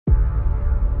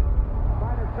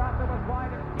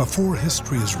Before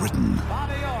history is written,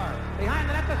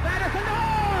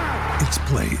 it's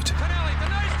played.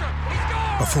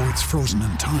 Before it's frozen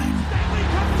in time,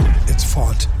 it's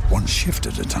fought one shift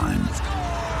at a time.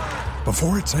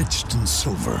 Before it's etched in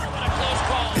silver,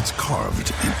 it's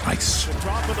carved in ice.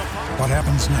 What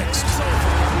happens next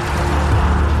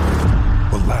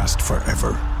will last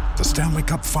forever. The Stanley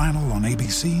Cup Final on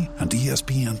ABC and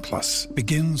ESPN Plus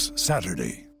begins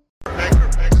Saturday.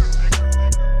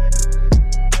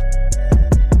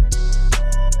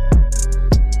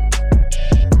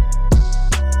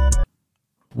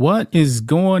 What is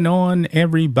going on,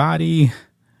 everybody?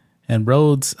 And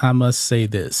Rhodes, I must say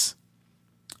this.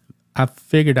 I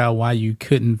figured out why you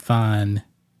couldn't find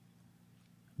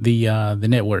the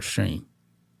network stream.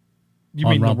 You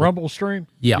mean Rumble. The Rumble stream?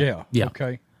 Yeah.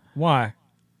 Okay. Why?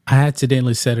 I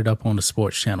accidentally set it up on the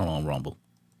sports channel on Rumble.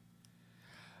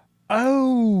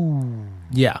 Oh.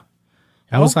 Yeah.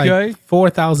 I was like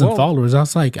 4,000 followers. I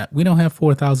was like, we don't have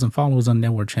 4,000 followers on the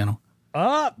network channel.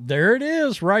 There it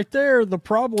is right there. The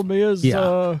problem is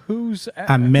who's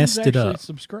it up.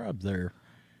 Subscribed there.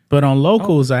 But on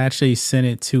locals, I actually sent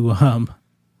it to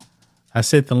I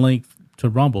sent the link to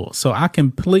Rumble. So I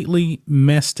completely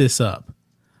messed this up.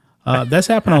 That's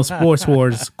happened on Sports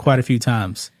Wars quite a few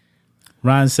times.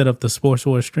 Ryan set up the Sports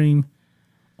Wars stream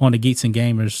on the Geeks and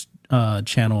Gamers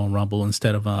channel on Rumble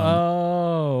instead of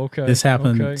okay. This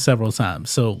happened several times.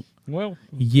 So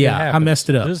I messed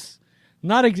it up.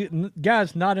 Not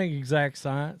an exact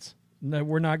science. No,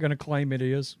 we're not going to claim it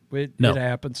is. It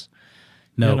happens.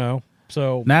 No. You know,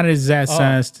 so not an exact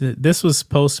science. This was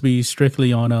supposed to be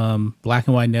strictly on Black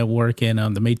and White Network and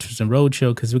the Matrix and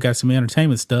Roadshow because we got some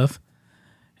entertainment stuff.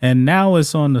 And now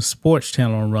it's on the sports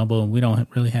channel on Rumble, and we don't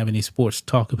really have any sports to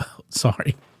talk about.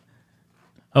 Sorry.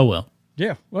 Oh, well.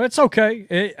 Yeah, well, it's okay.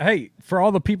 Hey, for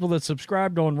all the people that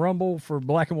subscribed on Rumble for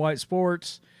Black and White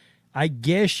Sports, I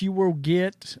guess you will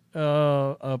get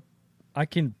I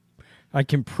can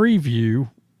preview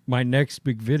my next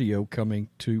big video coming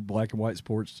to Black and White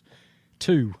Sports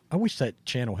 2. I wish that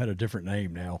channel had a different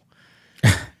name now.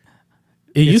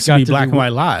 It used to be Black and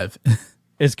White Live.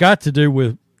 It's got to do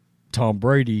with Tom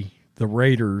Brady, the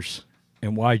Raiders,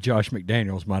 and why Josh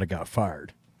McDaniels might have got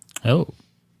fired. Oh,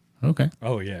 okay.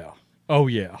 Oh,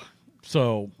 yeah.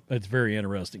 So it's very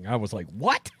interesting. I was like,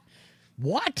 what?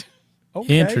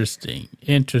 Okay. Interesting.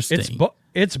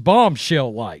 It's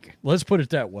bombshell-like. Let's put it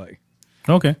that way.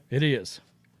 Okay. It is.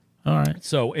 All right.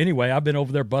 So anyway, I've been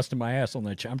over there busting my ass on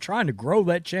that channel. I'm trying to grow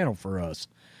that channel for us.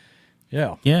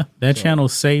 Yeah. Yeah, that channel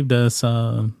saved us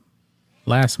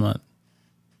last month.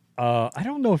 I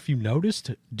don't know if you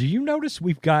noticed. Do you notice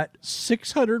we've got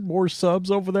 600 more subs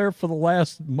over there for the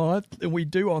last month than we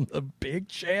do on the big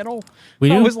channel?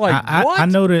 I was like, what? I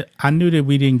knew that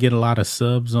we didn't get a lot of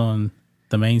subs on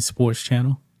the main sports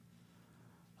channel.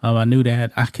 I knew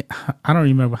that. I don't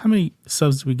remember. How many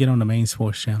subs did we get on the main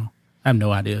sports channel? I have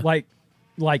no idea.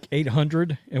 Like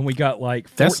 800, and we got like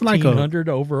 1,400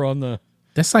 over on the...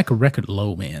 That's like a record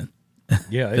low, man.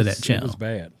 Yeah, to that channel.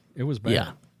 It was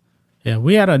bad. Yeah,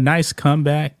 we had a nice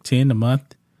comeback to end the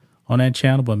month on that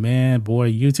channel, but man,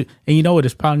 boy, YouTube... And you know what?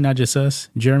 It's probably not just us.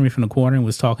 Jeremy from the Corner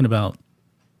was talking about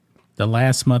the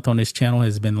last month on this channel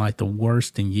has been like the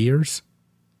worst in years.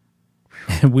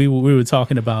 And we were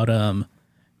talking about,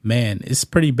 man, it's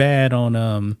pretty bad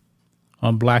on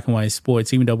Black and White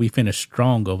Sports, even though we finished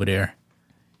strong over there.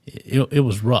 It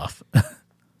was rough.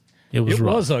 It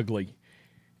was ugly.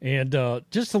 And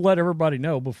just to let everybody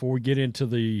know before we get into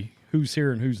the who's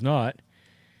here and who's not,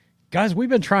 guys, we've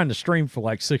been trying to stream for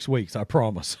like 6 weeks, I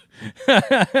promise.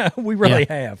 We really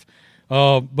have.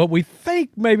 But we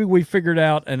think maybe we figured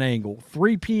out an angle.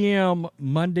 3 p.m.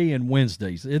 Monday and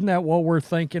Wednesdays. Isn't that what we're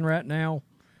thinking right now?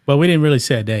 Well, we didn't really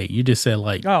say a date. You just said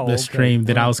like the stream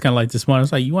that I was kind of like this morning. I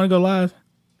was like, you want to go live?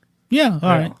 Yeah. All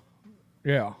right.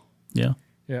 Yeah. Yeah.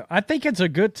 Yeah. I think it's a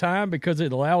good time because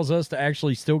it allows us to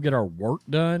actually still get our work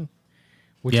done,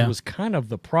 which was kind of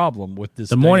the problem with this.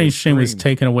 The morning stream was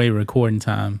taking away recording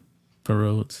time for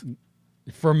Rhodes.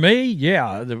 For me,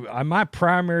 yeah. My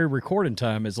primary recording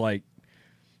time is like,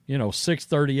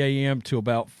 6:30 a.m. to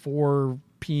about 4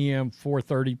 p.m.,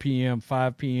 4:30 p.m.,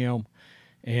 5 p.m.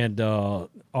 And all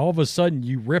of a sudden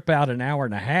you rip out an hour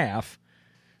and a half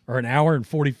or an hour and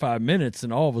 45 minutes,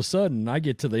 and all of a sudden I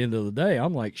get to the end of the day,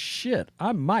 I'm like, shit,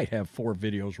 I might have 4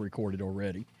 videos recorded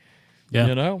already.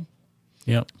 Yeah.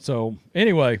 Yep. So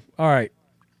anyway, all right.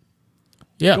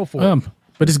 Yeah. Go for it.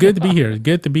 But it's good to be here.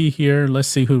 Good to be here. Let's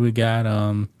see who we got.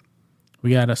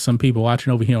 We got some people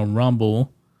watching over here on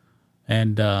Rumble.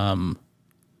 And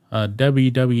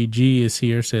WWG is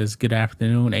here, says, good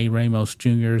afternoon. A. Ramos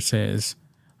Jr. says,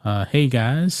 hey,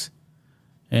 guys.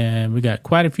 And we got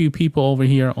quite a few people over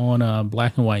here on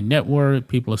Black and White Network.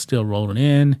 People are still rolling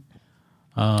in.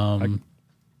 Go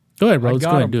ahead, Rose. Go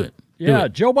ahead and do it. Yeah,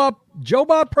 Joe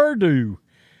Bob Purdue,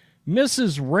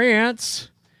 Mrs. Rance,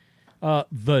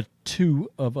 the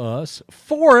two of us.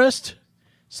 Forrest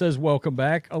says, welcome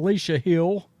back. Alicia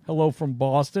Hill, hello from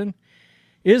Boston.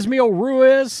 Ismail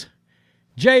Ruiz,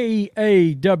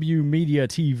 JAW Media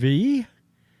TV.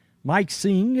 Mike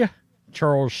Singh,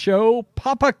 Charles Show,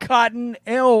 Papa Cotton,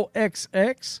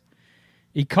 LXX,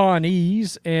 Econ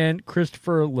Ease, and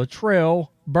Christopher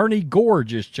Luttrell. Bernie Gore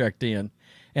just checked in.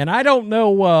 And I don't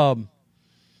know,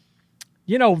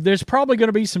 there's probably going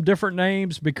to be some different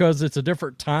names because it's a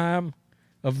different time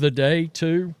of the day,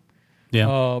 too.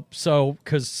 Yeah.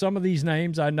 Because some of these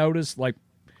names I noticed, like,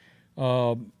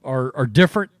 are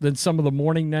different than some of the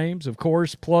morning names, of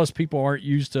course. Plus, people aren't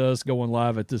used to us going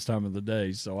live at this time of the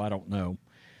day, so I don't know.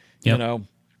 Yep.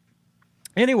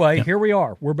 Anyway, Here we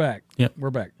are. We're back. Yep.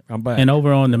 We're back. I'm back. And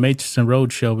over on the Matrix and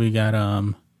Road show, we got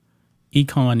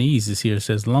Econ Ease is here. It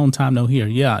says, long time no here.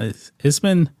 Yeah, it's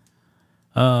been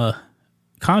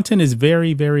content is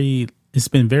very, very, it's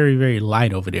been very, very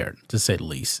light over there, to say the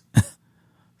least.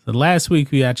 So last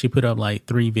week we actually put up like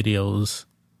 3 videos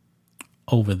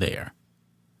over there.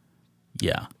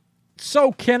 Yeah.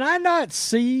 So can I not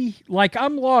see, like,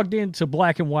 I'm logged into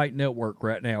Black and White Network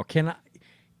right now.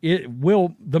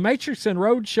 Will the Matrix and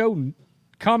Road show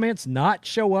comments not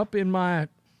show up in my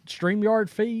StreamYard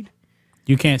feed?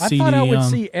 You can't see. I thought I would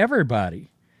see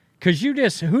everybody. Because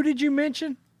who did you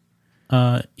mention?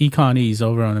 Econ Ease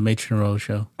over on the Matrix and Road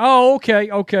show. Oh,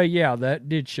 okay. Okay, yeah, that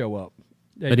did show up.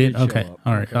 It did? Okay.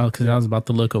 All right. Because I was about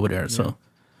to look over there. So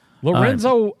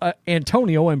Lorenzo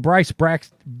Antonio and Bryce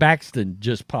Baxton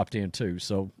just popped in too.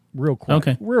 So real quick.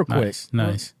 Okay. Real quick.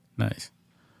 Nice.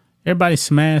 Everybody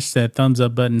smash that thumbs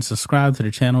up button. Subscribe to the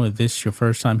channel if this is your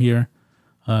first time here.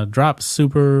 Drop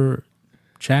super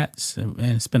chats. And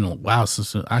it's been a while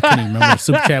since I can't even remember what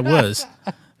super chat was.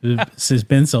 It's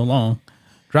been so long.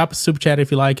 Drop a super chat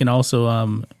if you like. And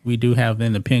also we do have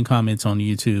in the pinned comments on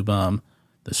YouTube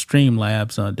the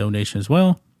Streamlabs donation as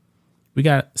well. We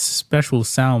got special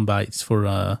sound bites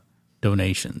for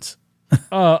donations.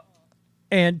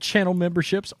 And channel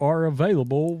memberships are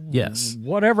available. Yes.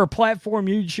 Whatever platform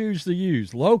you choose to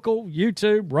use. Local,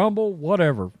 YouTube, Rumble,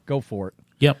 whatever. Go for it.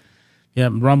 Yep.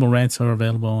 Rumble rants are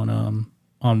available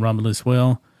on Rumble as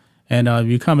well. And if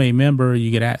you become a member,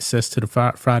 you get access to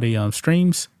the Friday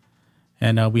streams.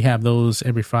 And we have those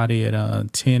every Friday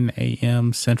at 10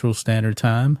 a.m. Central Standard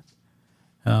Time.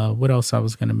 What else I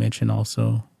was going to mention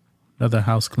also? Another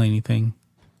house cleaning thing.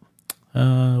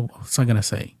 What was I going to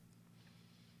say?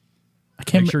 I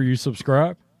can't. Make sure you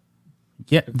subscribe.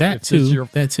 Yeah, that too.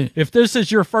 If this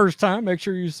is your first time, make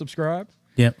sure you subscribe.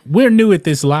 Yeah, we're new at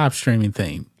this live streaming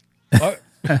thing.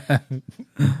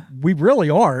 We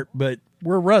really aren't, but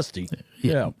we're rusty.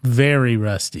 Yeah. Very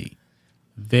rusty.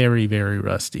 Very, very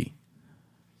rusty.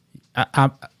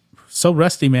 I'm so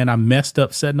rusty, man. I messed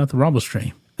up setting up the Rumble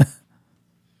stream.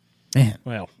 Man.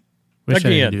 Well, wish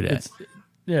again, I didn't do that.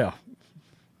 Yeah.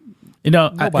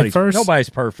 Nobody's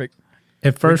perfect.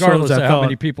 At first, regardless of how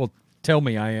many people tell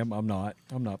me I am, I'm not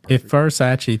perfect. At first, I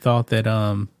actually thought that,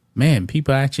 man,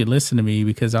 people actually listen to me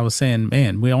because I was saying,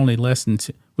 man, we only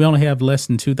have less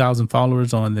than 2,000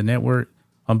 followers on the network,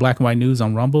 on Black and White News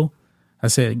on Rumble. I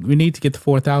said, we need to get to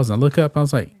 4,000. I look up, I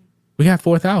was like, we got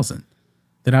 4,000.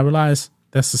 Then I realized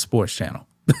that's the sports channel.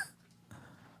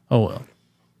 Oh, well.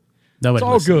 It's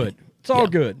all good. It's all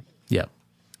good. Yeah.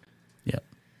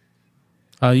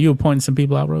 You were pointing some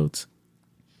people out, Rhodes?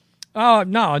 Oh,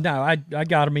 no. I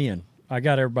got them in. I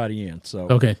got everybody in. So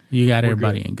okay, you got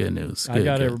everybody in. Good news. I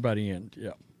got everybody in.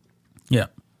 Yeah. Yeah.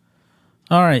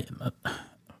 All right.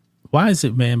 Why is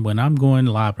it, man, when I'm going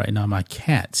live right now, my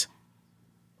cat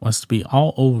wants to be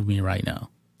all over me right now?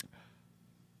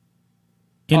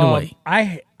 Anyway.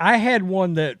 I had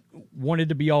one that wanted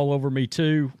to be all over me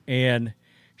too, and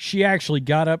she actually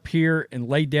got up here and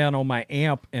laid down on my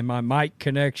amp and my mic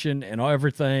connection and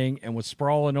everything and was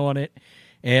sprawling on it.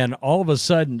 And all of a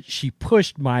sudden, she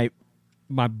pushed my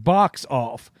box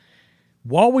off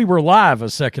while we were live a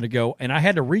second ago, and I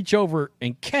had to reach over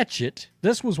and catch it.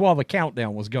 This was while the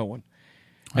countdown was going.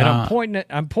 And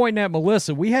I'm pointing at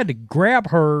Melissa. We had to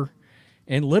grab her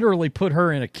and literally put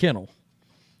her in a kennel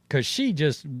because she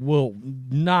just will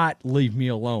not leave me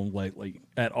alone lately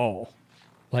at all.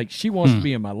 Like, she wants to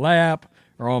be in my lap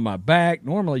or on my back.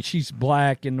 Normally, she's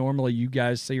black, and normally you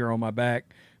guys see her on my back.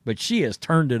 But she has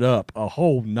turned it up a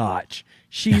whole notch.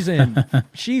 She's in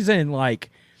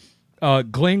like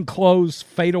Glenn Close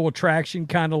Fatal Attraction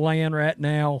kind of land right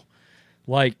now.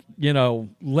 Like,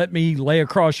 let me lay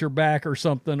across your back or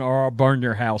something, or I'll burn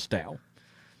your house down.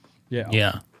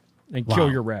 Yeah. And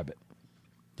kill your rabbit.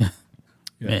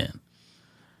 Man.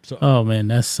 So, oh, man,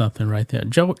 that's something right there.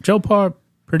 Joe Bob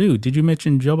Purdue, did you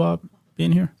mention Joe Bob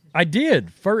being here? I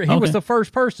did. He was the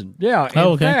first person. Yeah.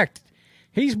 In fact,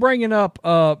 he's bringing up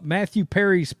Matthew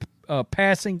Perry's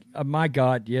passing. My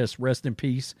God, yes, rest in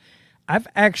peace. I've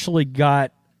actually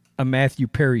got a Matthew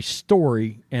Perry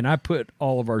story, and I put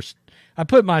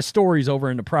my stories over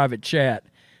in the private chat,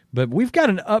 but we've got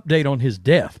an update on his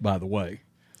death, by the way.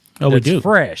 Oh, we do?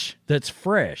 That's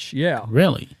fresh, yeah.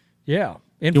 Really? Yeah.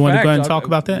 You want to go ahead and talk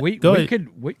about that? We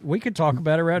could talk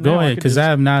about it right now. Go ahead, because I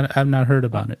have not heard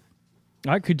about it.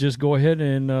 I could just go ahead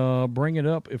and bring it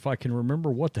up if I can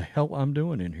remember what the hell I'm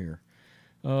doing in here.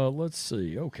 Let's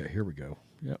see. Okay, here we go.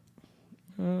 Yep.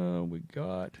 We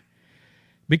got...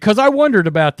 Because I wondered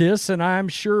about this, and I'm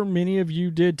sure many of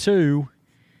you did too.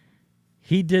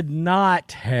 He did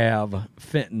not have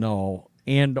fentanyl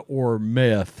and or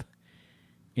meth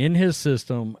in his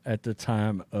system at the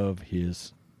time of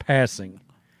his passing.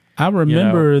 I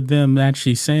remember them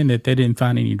actually saying that they didn't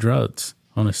find any drugs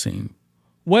on the scene.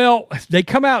 Well, they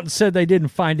come out and said they didn't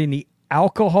find any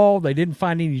alcohol, they didn't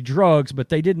find any drugs, but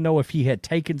they didn't know if he had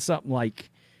taken something like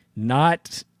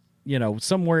not,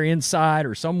 somewhere inside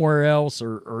or somewhere else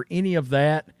or any of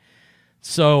that.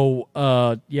 So,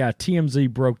 TMZ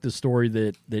broke the story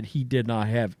that he did not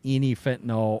have any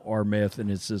fentanyl or meth in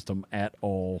his system at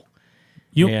all.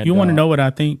 You want to know what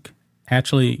I think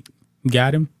actually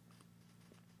got him?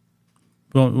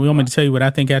 Well, we want me to tell you what I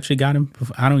think actually got him?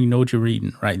 I don't even know what you're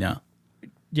reading right now.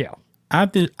 Yeah. I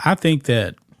think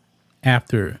that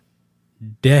after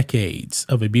decades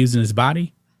of abusing his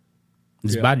body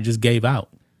just gave out.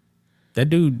 That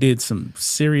dude did some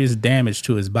serious damage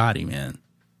to his body, man.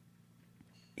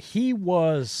 He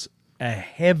was a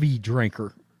heavy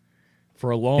drinker for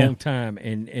a long time,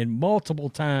 and multiple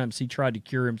times he tried to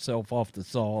cure himself off the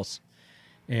sauce,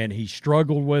 and he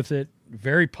struggled with it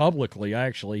very publicly,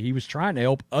 actually. He was trying to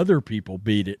help other people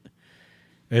beat it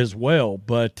as well,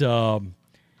 but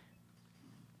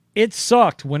it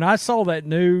sucked. When I saw that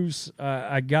news,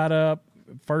 I got up.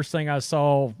 First thing I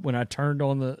saw when I turned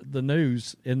on the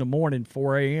news in the morning,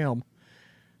 4 a.m.,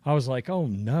 I was like, oh,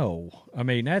 no. I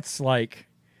mean, that's like,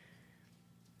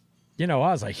 I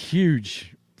was a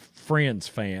huge Friends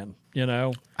fan,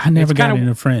 I never got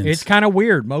into Friends. It's kind of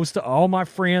weird. All my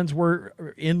friends were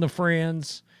in the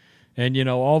Friends, and,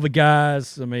 all the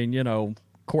guys, I mean,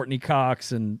 Courtney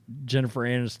Cox and Jennifer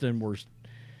Aniston were,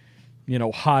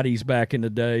 hotties back in the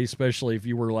day, especially if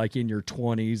you were like in your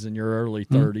 20s and your early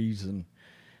 30s. And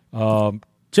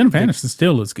Jennifer Aniston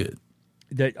still looks good.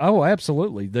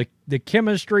 Absolutely. The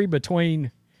chemistry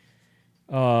between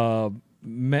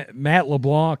Matt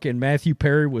LeBlanc and Matthew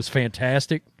Perry was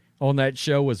fantastic on that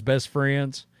show as best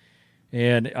friends.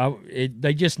 And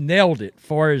they just nailed it as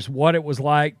far as what it was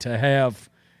like to have,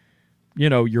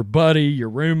 your buddy, your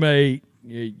roommate,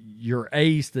 your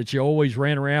ace that you always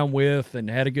ran around with and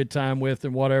had a good time with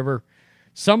and whatever.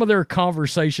 Some of their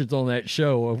conversations on that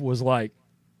show was like,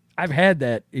 I've had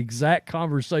that exact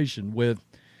conversation with,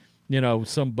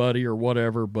 somebody or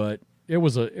whatever, but it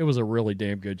was a really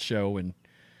damn good show. And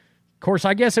of course,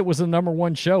 I guess it was the number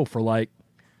one show for like,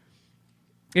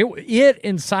 it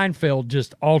and Seinfeld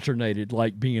just alternated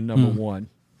like being number one,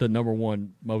 the number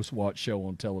one most watched show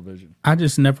on television. I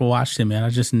just never watched it, man. I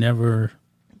just never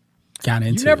got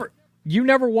into it. You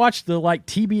never watched the like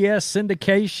TBS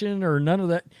syndication or none of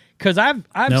that? Because I've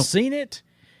Nope. seen it.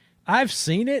 I've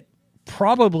seen it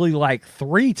probably like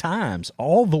 3 times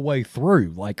all the way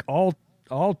through, like all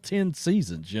 10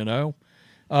 seasons,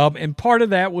 And part of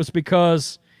that was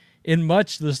because in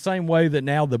much the same way that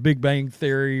now the Big Bang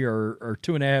Theory or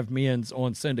 2.5 Men's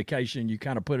on syndication, you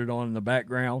kind of put it on in the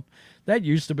background. That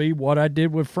used to be what I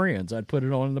did with Friends. I'd put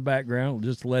it on in the background,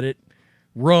 just let it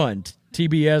run.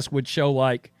 TBS would show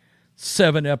like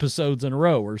 7 episodes in a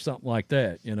row or something like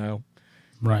that,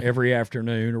 right, every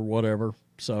afternoon or whatever.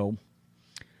 So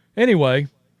anyway,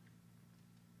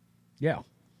 yeah.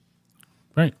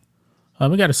 Right.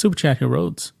 We got a super chat here,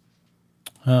 Rhodes.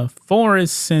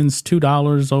 Forrest sends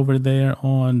 $2 over there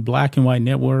on Black and White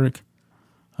Network.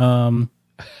 Oh,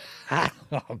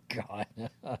 God.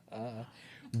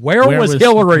 Where was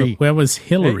Hillary? Where was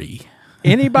Hillary?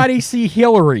 Anybody see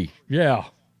Hillary? Yeah.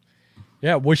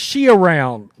 Yeah. Was she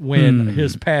around when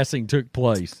his passing took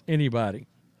place? Anybody?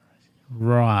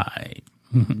 Right.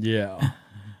 Yeah.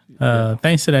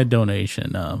 Thanks for that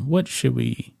donation. What should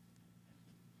we...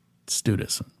 Let's do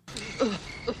this one.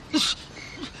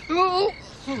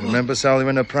 Remember, Sally,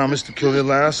 when I promised to kill you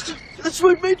last? That's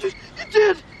right, Major. You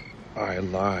did. I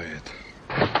lied.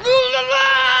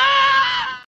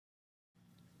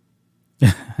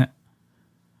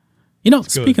 You know,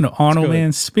 It's good. speaking of Arnold, It's good.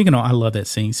 man. Speaking of, I love that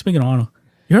scene. Speaking of Arnold,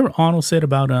 you heard what Arnold said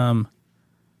about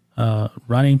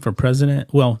running for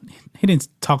president? Well, he didn't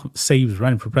say he was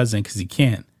running for president because he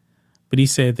can't, but he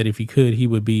said that if he could, he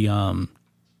would be.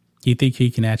 He think he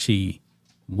can actually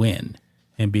win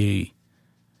and be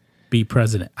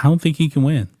president. I don't think he can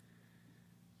win.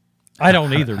 I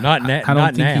don't either. Not now. I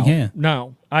don't think he can.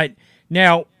 No.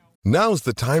 Now's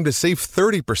the time to save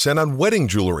 30% on wedding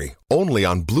jewelry, only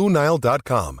on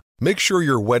BlueNile.com. Make sure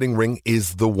your wedding ring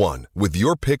is the one with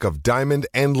your pick of diamond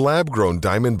and lab-grown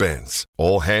diamond bands,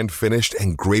 all hand-finished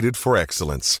and graded for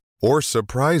excellence. Or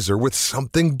surprise her with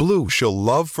something blue she'll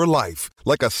love for life,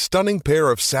 like a stunning pair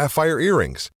of sapphire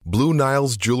earrings. Blue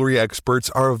Nile's jewelry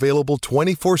experts are available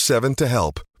 24/7 to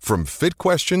help, from fit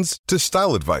questions to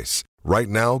style advice. Right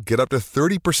now, get up to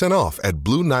 30% off at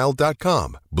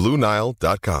BlueNile.com.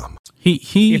 BlueNile.com.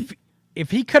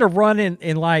 If he could have run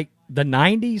in like the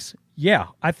 90s, yeah,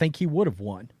 I think he would have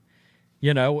won.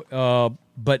 You know,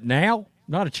 but now,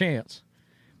 not a chance.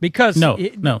 Because no.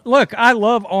 Look, I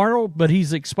love Arnold, but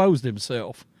he's exposed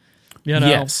himself. You know,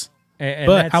 yes, and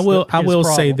but that's I will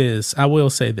say problem. this. I will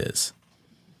say this.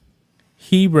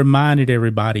 He reminded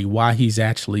everybody why he's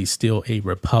actually still a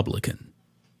Republican.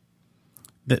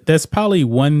 That's probably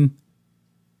one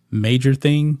major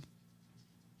thing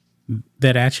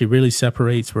that actually really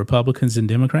separates Republicans and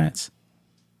Democrats.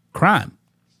 Crime.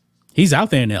 He's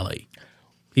out there in LA.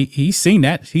 He's seen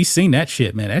that. He's seen that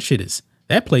shit, man.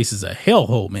 That place is a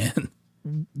hellhole, man.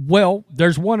 Well,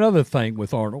 there's one other thing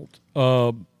with Arnold.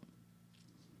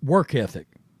 Work ethic.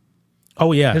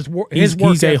 Oh yeah, His work he's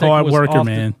a ethic hard was worker,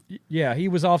 man. Yeah, he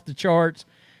was off the charts.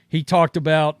 He talked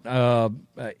about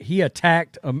he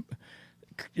attacked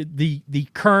the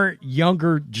current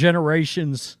younger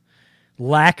generation's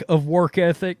lack of work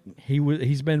ethic.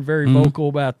 He's been very vocal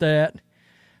about that.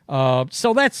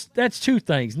 So that's two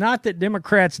things. Not that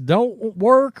Democrats don't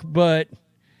work, but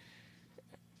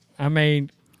I mean,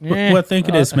 well, think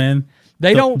of this, man.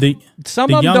 They don't.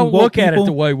 Some of them don't look at it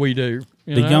the way we do.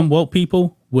 The young woke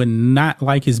people would not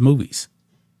like his movies.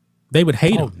 They would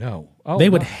hate him. No. They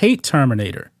would hate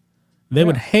Terminator. They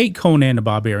would hate Conan the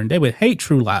Barbarian. They would hate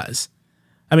True Lies.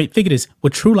 I mean, think of this.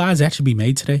 Would True Lies actually be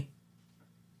made today?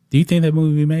 Do you think that movie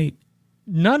would be made?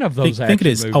 None of those. Think of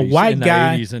this: movies a white in the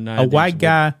guy, 80s and 90s a white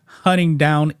guy hunting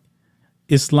down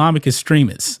Islamic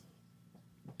extremists.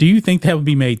 Do you think that would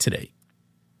be made today?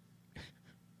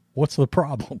 What's the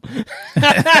problem?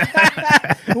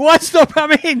 I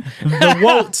mean, the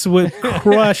Wolts would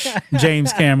crush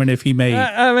James Cameron if he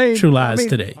made True Lies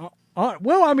today.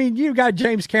 Well, I mean, you got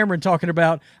James Cameron talking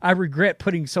about, I regret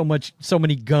putting so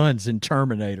many guns in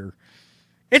Terminator.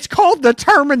 It's called The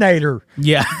Terminator.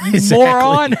 Yeah, you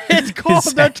moron. It's called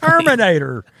The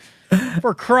Terminator.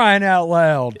 For crying out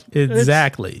loud.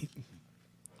 Exactly.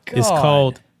 It's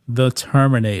called The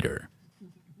Terminator.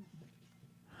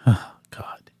 Oh,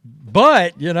 God.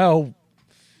 But, you know,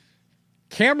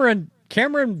 Cameron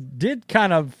did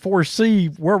kind of foresee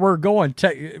where we're going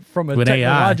from a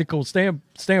technological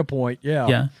standpoint. Yeah.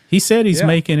 Yeah. He said he's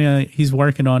he's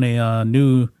working on a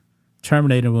new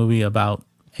Terminator movie about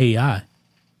AI.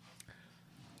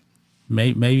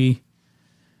 Maybe,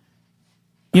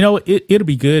 you know, it'll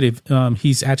be good if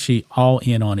he's actually all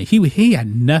in on it. He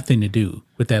had nothing to do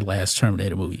with that last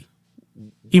Terminator movie,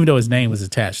 even though his name was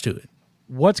attached to it.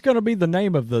 What's going to be the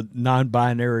name of the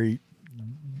non-binary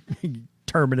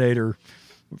Terminator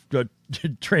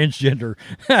transgender?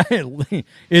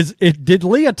 Did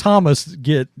Leah Thomas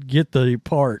get the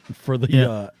part for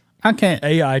the I can't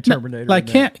AI Terminator?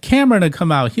 Cameron will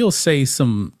come out. He'll say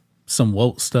some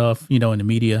woke stuff, you know, in the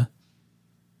media.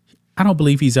 I don't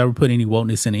believe he's ever put any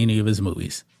wokeness in any of his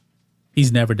movies.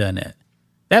 He's never done that.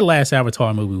 That last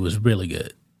Avatar movie was really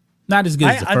good. Not as good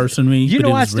as the first one.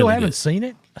 I still haven't seen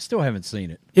it. I still haven't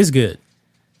seen it. It's good.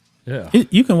 Yeah,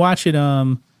 you can watch it.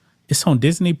 It's on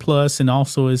Disney Plus, and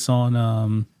also it's on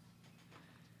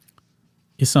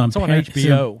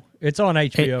HBO. It's on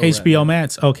HBO. HBO right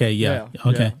Max. Okay, yeah.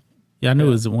 Okay, yeah. I knew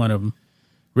it was one of them.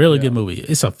 Really good movie.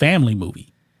 It's a family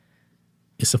movie.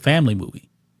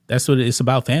 That's what it's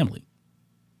about, family.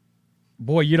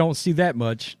 Boy, you don't see that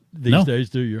much these days,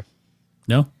 do you?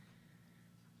 No.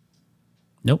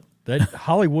 Nope. That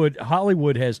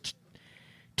Hollywood has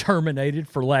terminated,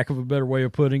 for lack of a better way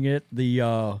of putting it,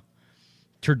 the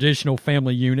traditional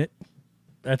family unit.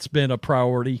 That's been a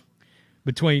priority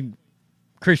between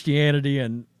Christianity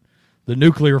and the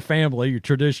nuclear family, your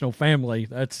traditional family.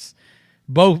 That's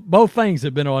both things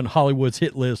have been on Hollywood's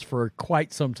hit list for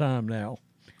quite some time now.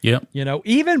 Yep. You know,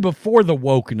 even before the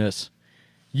wokeness,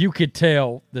 you could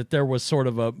tell that there was sort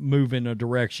of a move in a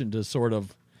direction to sort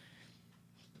of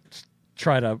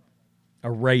try to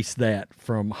erase that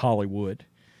from Hollywood.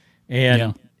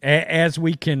 And as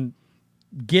we can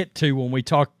get to when we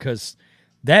talk, because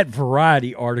that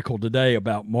Variety article today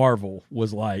about Marvel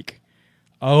was like,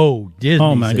 oh,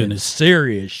 Disney's my goodness,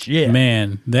 serious shit.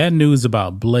 Man, that news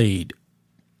about Blade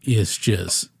is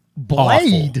just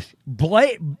Blade. awful.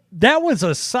 Blade. That was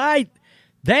a side.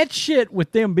 That shit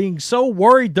with them being so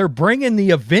worried they're bringing the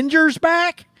Avengers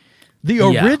back, the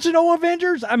original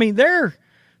Avengers. I mean, they're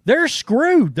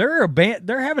screwed. They're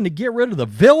having to get rid of the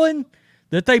villain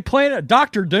that they planned.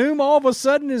 Doctor Doom all of a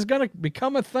sudden is going to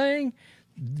become a thing.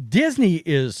 Disney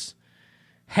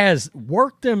has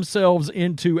worked themselves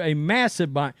into a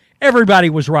massive bind. Everybody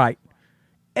was right.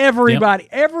 Everybody,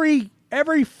 every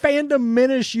fandom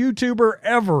menace YouTuber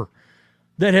ever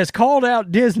that has called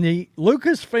out Disney,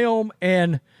 Lucasfilm,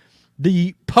 and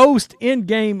the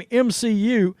post-Endgame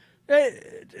MCU,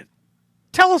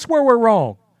 tell us where we're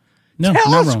wrong. No,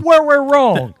 tell us wrong. where we're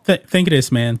wrong. Think of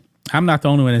this, man. I'm not the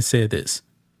only one that said this.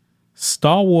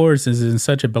 Star Wars is in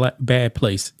such a bad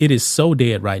place. It is so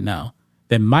dead right now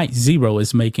that Mike Zero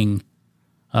is making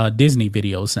Disney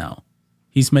videos now.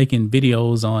 He's making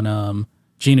videos on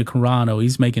Gina Carano.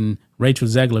 He's making Rachel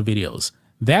Zegler videos.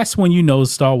 That's when you know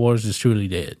Star Wars is truly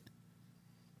dead.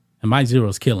 And Mike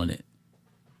Zero's killing it.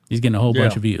 He's getting a whole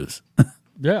bunch of views.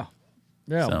 Yeah.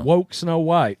 So. Woke Snow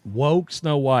White.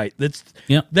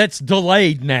 That's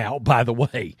delayed now, by the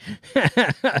way.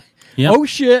 Oh,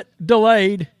 shit,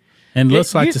 delayed. And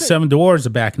looks like the Seven Dwarves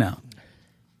are back now.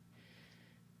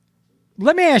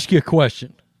 Let me ask you a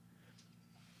question.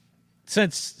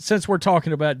 Since we're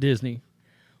talking about Disney,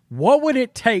 what would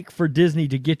it take for Disney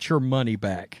to get your money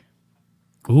back?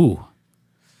 Ooh.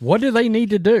 What do they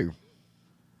need to do?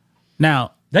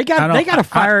 Now, they got to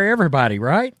fire everybody,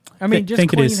 right? I mean, just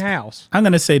clean house. I'm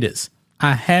going to say this.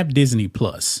 I have Disney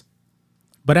Plus,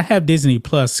 but I have Disney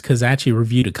Plus because I actually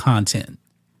review the content.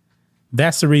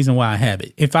 That's the reason why I have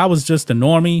it. If I was just a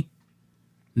normie,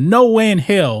 no way in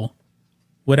hell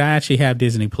would I actually have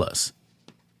Disney Plus.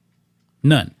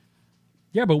 None.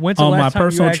 Yeah, but when's the last time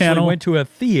you actually went to a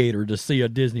theater to see a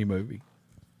Disney movie?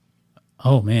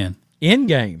 Oh, man.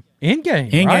 Endgame,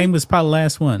 right? Was probably the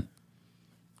last one.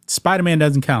 Spider-Man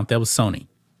doesn't count. That was Sony.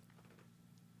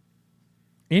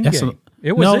 Endgame.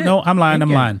 It was No, I'm lying.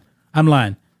 I'm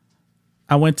lying.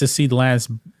 I went to see the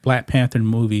last Black Panther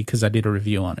movie because I did a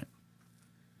review on it.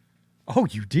 Oh,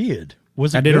 you did?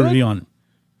 Was it I did good? a review on it.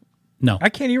 No. I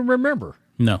can't even remember.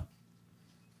 No.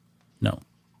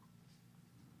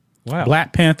 Wow.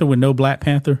 Black Panther with no Black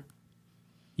Panther?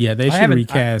 Yeah, they should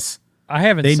recast. I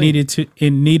haven't They seen needed it.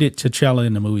 It needed T'Challa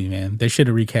in the movie, man. They should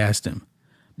have recast him.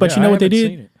 But you know what they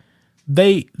did?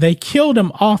 They killed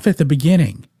him off at the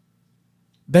beginning.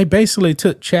 They basically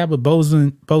took Chadwick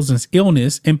Boseman's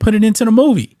illness and put it into the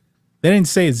movie. They didn't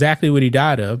say exactly what he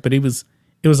died of, but it was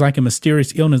like a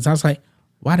mysterious illness. I was like,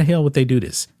 why the hell would they do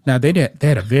this? Now, they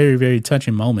had a very, very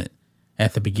touching moment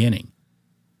at the beginning.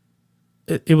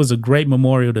 It was a great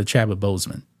memorial to Chadwick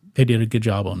Boseman. They did a good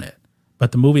job on that.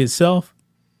 But the movie itself,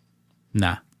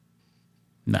 nah.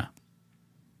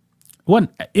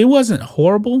 It wasn't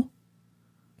horrible,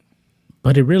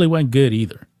 but it really wasn't good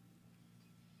either.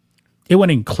 It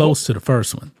wasn't even close to the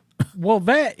first one. Well,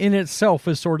 that in itself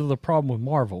is sort of the problem with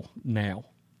Marvel now.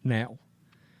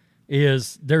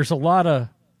 Is there's a lot of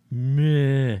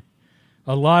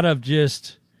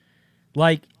just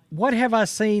like, what have I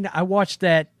seen? I watched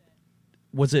that.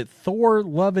 Was it Thor: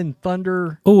 Love and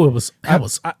Thunder? Oh, that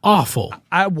was awful.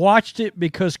 I watched it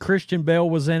because Christian Bale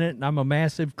was in it, and I'm a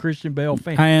massive Christian Bale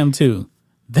fan. I am too.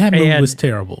 That movie was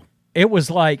terrible. It was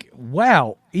like,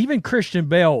 wow, even Christian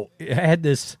Bale had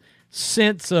this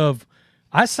sense of,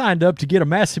 I signed up to get a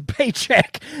massive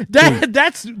paycheck.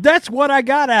 That's what I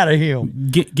got out of him.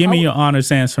 Give me your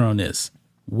honest answer on this.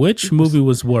 Which movie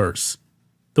was worse,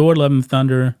 Thor: Love and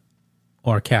Thunder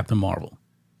or Captain Marvel?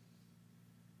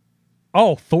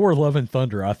 Oh, Thor: Love and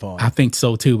Thunder, I thought. I think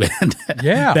so too, man.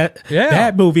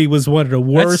 That movie was one of the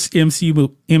worst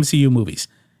MCU movies.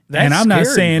 And I'm not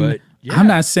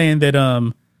saying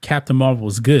that Captain Marvel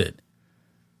was good,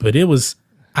 but it was.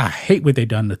 I hate what they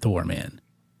done to Thor, man.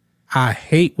 I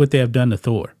hate what they have done to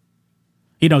Thor.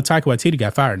 You know, Taika Waititi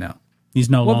got fired now. He's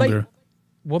no longer.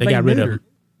 They got rid of him.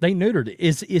 They neutered it.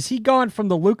 Is he gone from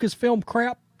the Lucasfilm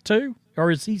crap too? Or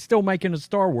is he still making a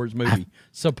Star Wars movie?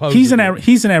 Supposedly, he's in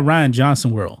that Rian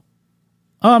Johnson world.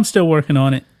 Oh, I'm still working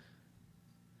on it.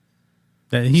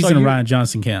 He's in the Rian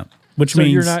Johnson camp, which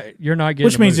means you're not getting.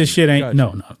 Which means this shit ain't.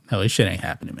 Gotcha. No, this shit ain't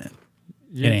happening, man.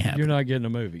 It ain't happening. You're not getting a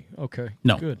movie. Okay.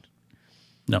 No. Good.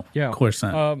 No. Yeah. Of course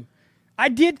not. I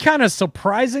did kind of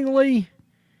surprisingly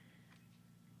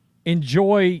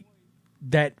enjoy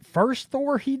that first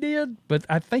Thor he did, but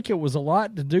I think it was a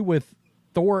lot to do with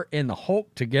Thor and the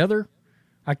Hulk together.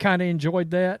 I kind of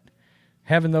enjoyed that,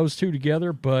 having those two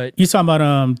together. But you talking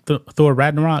about Thor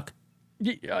Ragnarok?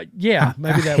 Yeah,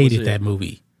 maybe that I hated was it. that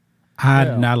movie. I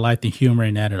did not like the humor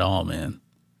in that at all, man.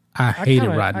 I hated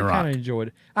Ragnarok. I kind of enjoyed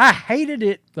it. I hated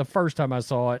it the first time I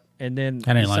saw it, and then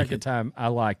the second time I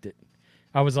liked it.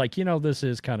 I was like, this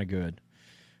is kind of good.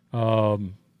 I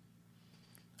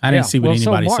didn't see what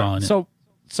anybody saw in it.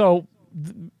 So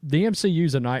the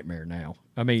MCU's a nightmare now.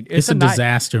 I mean, it's a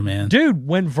disaster, man. Dude,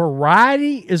 when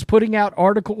Variety is putting out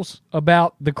articles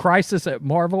about the crisis at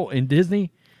Marvel and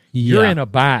Disney, you're in a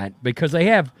bind, because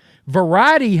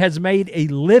Variety has made a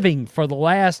living for the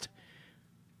last,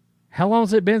 how long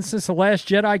has it been since The Last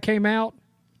Jedi came out?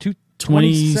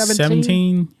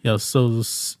 2017? Yeah, so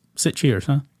 6 years,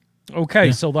 huh?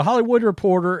 Okay, so The Hollywood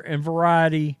Reporter and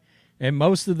Variety and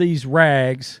most of these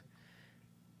rags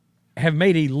have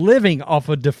made a living off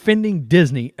of defending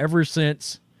Disney ever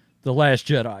since The Last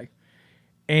Jedi.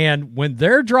 And when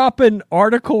they're dropping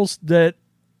articles that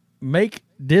make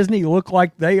Disney look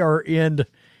like they are in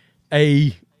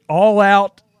a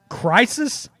all-out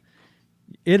crisis,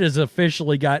 it has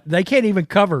officially they can't even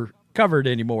cover it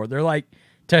anymore. They're like,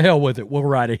 to hell with it. We'll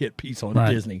write a hit piece on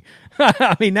Disney.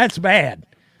 I mean, that's bad.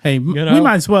 Hey, we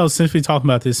might as well, since we're talking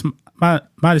about this, might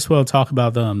as well talk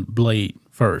about Blade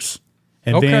first.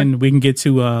 And then we can get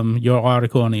to your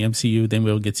article on the MCU. Then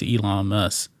we'll get to Elon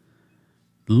Musk.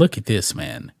 Look at this,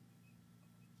 man.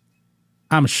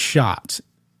 I'm shocked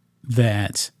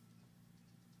that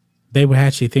they were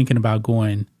actually thinking about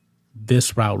going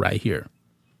this route right here.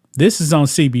 This is on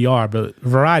CBR, but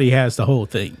Variety has the whole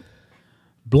thing.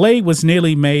 Blade was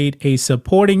nearly made a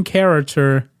supporting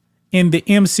character in the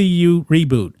MCU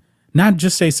reboot. Not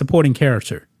just a supporting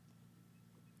character.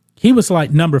 He was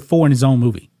like number 4 in his own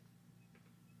movie.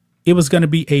 It was going to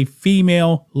be a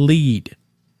female lead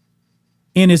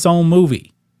in his own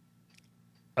movie.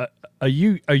 Are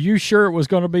you sure it was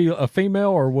going to be a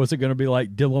female, or was it going to be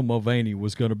like Dylan Mulvaney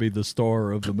was going to be the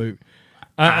star of the movie?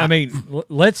 I mean,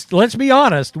 let's be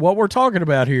honest. What we're talking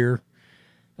about here.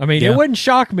 I mean, it wouldn't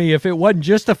shock me if it wasn't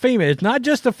just a female. It's not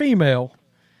just a female.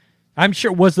 I'm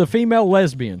sure. Was the female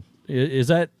lesbian? Is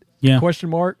that question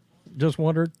mark? Just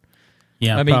wondered.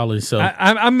 Yeah, I mean, probably so.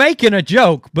 I'm making a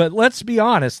joke, but let's be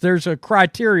honest. There's a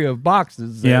criteria of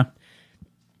boxes that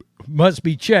must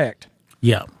be checked.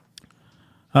 Yeah.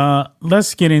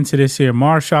 Let's get into this here.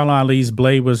 Mahershala Ali's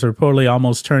Blade was reportedly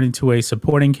almost turned into a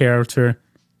supporting character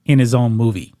in his own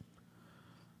movie.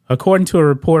 According to a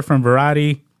report from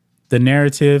Variety, the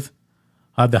narrative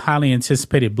of the highly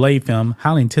anticipated Blade film,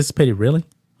 highly anticipated, really?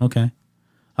 Okay.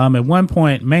 At one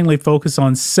point, mainly focused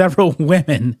on several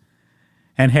women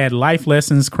and had life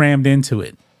lessons crammed into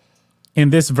it.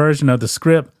 In this version of the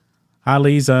script,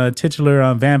 Ali's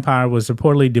titular vampire was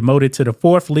reportedly demoted to the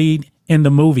 4th lead in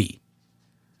the movie.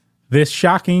 This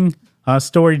shocking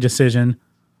story decision,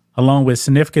 along with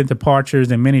significant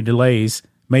departures and many delays,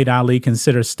 made Ali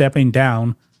consider stepping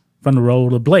down from the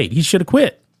role of Blade. He should have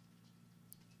quit.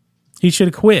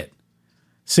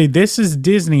 See, this is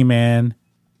Disney, man,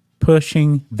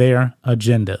 pushing their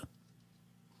agenda.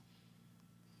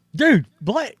 Dude,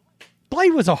 Blade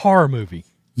was a horror movie.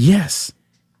 Yes.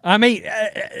 I mean,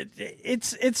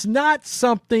 it's not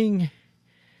something.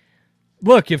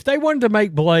 Look, if they wanted to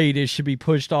make Blade, it should be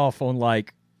pushed off on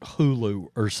like Hulu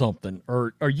or something,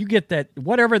 or you get that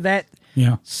whatever that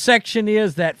section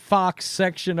is, that Fox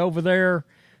section over there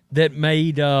that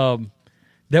made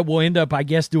that will end up, I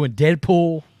guess, doing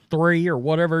Deadpool 3 or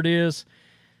whatever it is.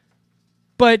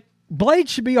 But Blade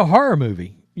should be a horror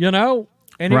movie,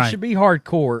 and it should be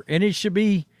hardcore, and it should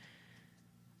be.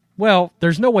 Well,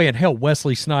 there's no way in hell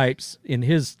Wesley Snipes, in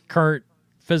his current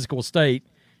physical state,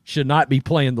 should not be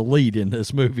playing the lead in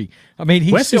this movie. I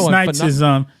mean, Wesley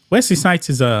Snipes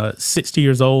is 60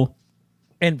 years old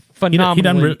and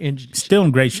phenomenally still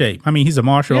in great shape. I mean, he's a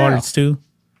martial artist too.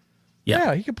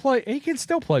 Yeah, he can play. He can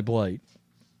still play Blade,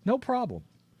 no problem.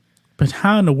 But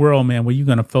how in the world, man, were you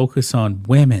going to focus on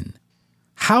women?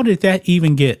 How did that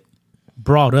even get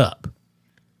brought up?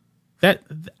 That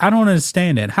I don't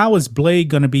understand that. How is Blade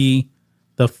going to be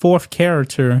the 4th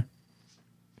character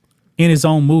in his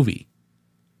own movie?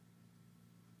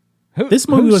 This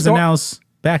movie was announced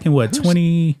back in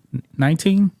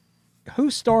 2019?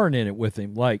 Who's starring in it with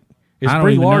him? Like, is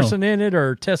Brie Larson in it,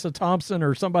 or Tessa Thompson,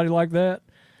 or somebody like that?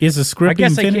 Is the script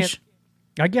being finished?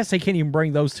 I guess they can't even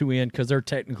bring those two in because they're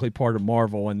technically part of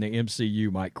Marvel, and the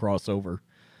MCU might cross over.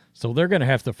 So they're going to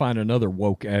have to find another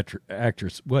woke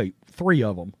actress. Wait, 3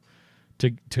 of them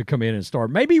to come in and star.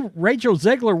 Maybe Rachel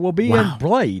Zegler will be in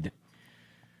Blade.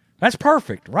 That's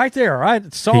perfect right there. I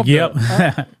solved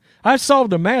I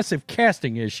solved a massive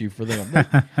casting issue for them.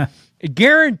 I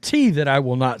guarantee that I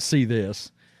will not see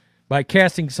this by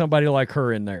casting somebody like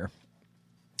her in there.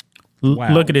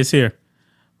 Wow. Look at this here.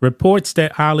 Reports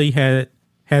that Ali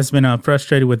has been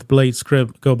frustrated with the Blade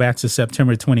script go back to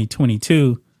September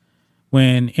 2022,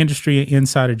 when industry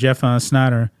insider Jeff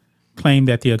Snyder claimed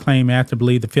that the acclaimed actor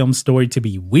believed the film's story to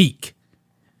be weak.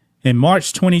 In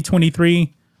March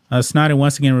 2023, Snyder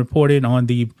once again reported on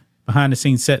the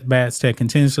behind-the-scenes setbacks that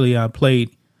continuously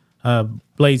plagued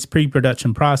Blade's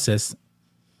pre-production process. In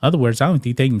other words, I don't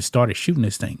think they even started shooting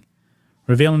this thing,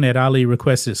 revealing that Ali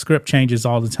requested script changes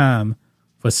all the time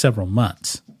for several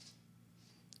months.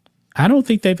 I don't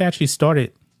think they've actually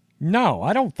started. No,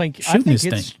 I don't think. Shooting I think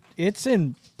this thing. It's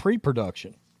in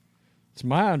pre-production. It's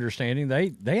my understanding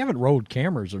they haven't rolled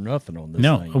cameras or nothing on this.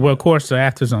 No, thing well, of course, the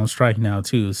actor's on strike now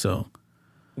too. So,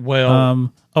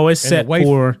 well, it's set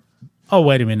for. Oh,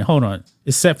 wait a minute, hold on.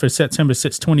 It's set for September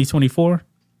 6, 2024.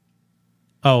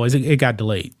 Oh, it got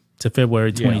delayed to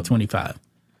February 2025.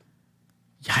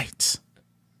 Yikes!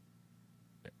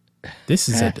 This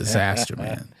is a disaster,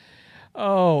 man.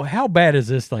 Oh, how bad is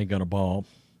this thing gonna bomb?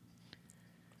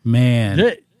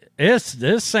 Man,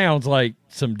 this sounds like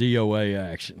some DOA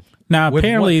action. Now,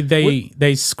 apparently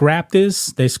they scrapped this.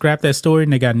 They scrapped that story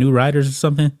and they got new writers or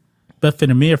something. But for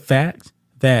the mere fact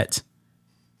that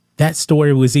that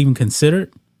story was even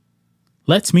considered,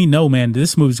 lets me know, man,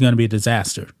 this movie's going to be a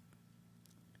disaster.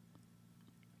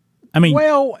 I mean,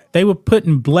 they were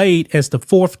putting Blade as the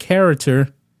fourth character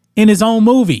in his own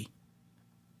movie.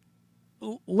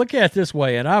 Look at it this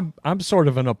way, and I'm sort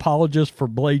of an apologist for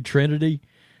Blade Trinity.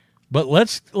 But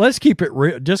let's keep it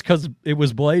real. Just because it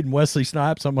was Blade and Wesley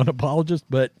Snipes, I'm an apologist.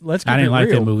 But let's keep it real. I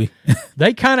didn't like that movie.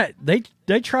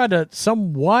 they try to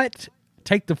somewhat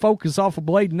take the focus off of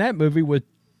Blade in that movie with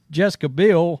Jessica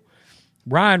Biel,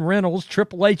 Ryan Reynolds,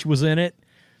 Triple H was in it.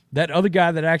 That other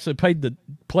guy that actually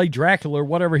played Dracula or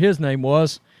whatever his name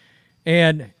was,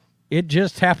 and it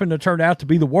just happened to turn out to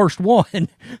be the worst one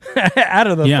out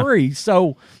of the three.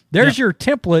 So there's your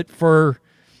template for,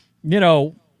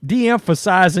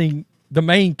 de-emphasizing the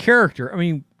main character. I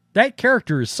mean, that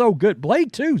character is so good.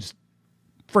 Blade 2's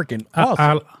freaking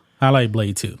awesome. I like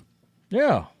Blade 2.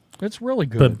 Yeah, it's really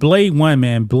good. But Blade 1,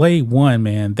 man,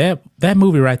 that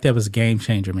movie right there was a game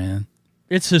changer, man.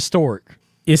 It's historic.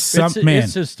 It's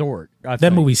historic.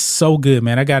 That movie's so good,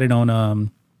 man. I got it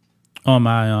on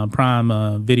my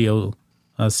Prime video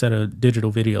set of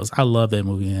digital videos. I love that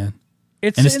movie, man.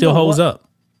 It still holds up.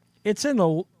 It's in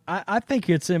the. I think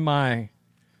it's in my.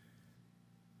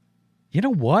 You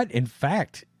know what? In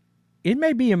fact, it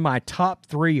may be in my top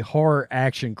 3 horror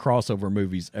action crossover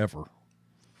movies ever.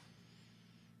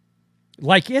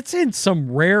 Like, it's in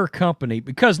some rare company,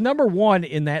 because number 1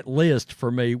 in that list for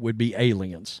me would be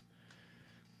Aliens,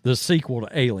 the sequel to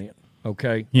Alien,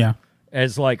 okay? Yeah.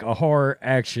 As like a horror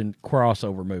action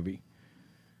crossover movie.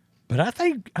 But I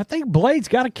think Blade's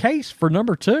got a case for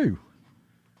number 2.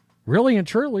 Really and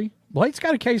truly. Blade's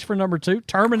got a case for number 2.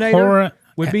 Terminator. Horror.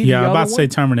 Would be I'm about to say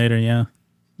Terminator, yeah.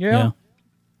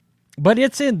 But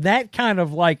it's in that kind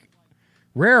of like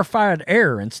rarefied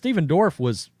air, and Stephen Dorff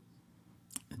was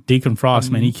Deacon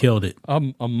Frost, man, he killed it.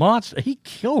 A monster. He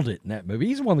killed it in that movie.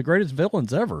 He's one of the greatest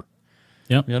villains ever.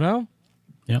 Yep.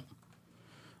 Yep.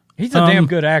 He's a damn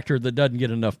good actor that doesn't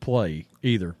get enough play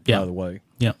either, by the way.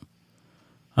 Yep.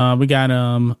 We got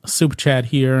a super chat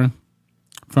here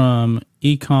from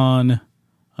Econ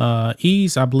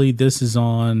Ease. I believe this is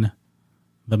on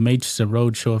the Matrix and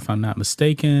Roadshow, if I'm not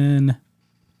mistaken.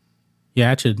 Yeah,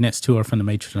 actually, the next two are from the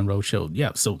Matrix and Roadshow.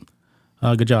 Yeah, so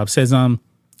good job. Says,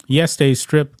 yes, they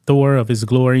stripped Thor of his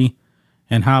glory.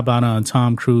 And how about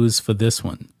Tom Cruise for this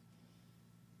one?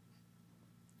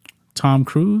 Tom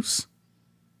Cruise?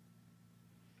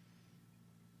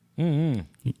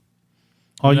 Mm-hmm.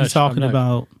 Are you talking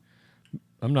about?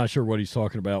 I'm not sure what he's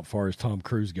talking about as far as Tom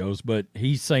Cruise goes, but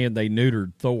he's saying they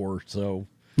neutered Thor, so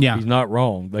yeah, he's not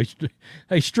wrong.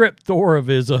 They stripped Thor of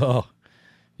his his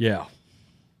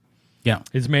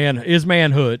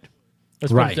manhood.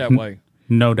 Let's put it that way.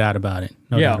 No doubt about it.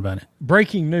 No doubt about it.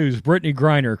 Breaking news: Brittany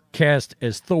Griner cast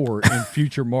as Thor in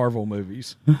future Marvel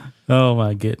movies. Oh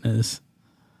my goodness!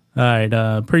 All right,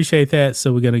 appreciate that.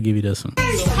 So we're gonna give you this one.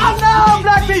 I love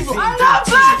black people. I love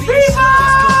black people.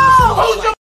 Who's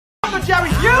your Jerry?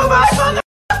 You my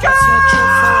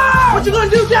motherfucker! What you gonna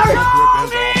do, Jerry? Me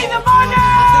the money.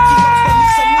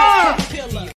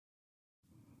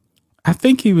 I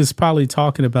think he was probably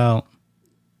talking about.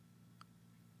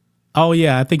 Oh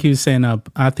yeah, I think he was saying.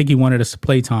 I think he wanted us to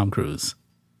play Tom Cruise,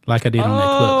 like I did on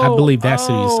that clip. I believe that's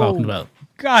what he was talking about.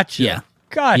 Gotcha. Yeah.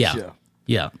 Gotcha.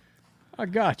 Yeah. I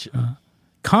got you.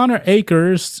 Connor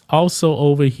Akers also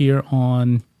over here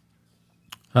on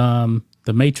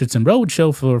the Matrix and Road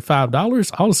Show for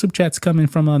 $5. All the super chats coming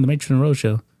from the Matrix and Road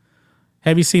Show.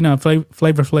 Have you seen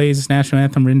Flavor Flav's National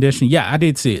Anthem rendition? Yeah, I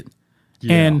did see it.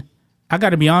 Yeah. And I got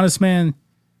to be honest, man,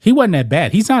 he wasn't that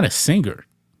bad. He's not a singer,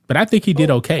 but I think he did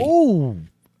okay. Oh,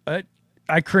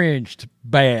 I cringed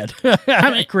bad.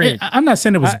 I cringed. I'm not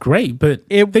saying it was great, but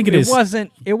it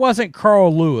wasn't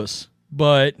Carl Lewis,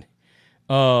 but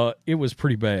it was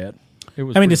pretty bad. It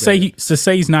was. I mean, to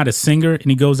say he's not a singer and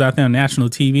he goes out there on national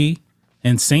TV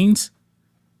and sings,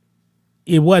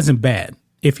 it wasn't bad.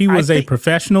 If he was a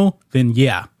professional, then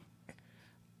yeah.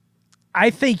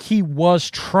 I think he was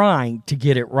trying to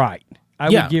get it right. I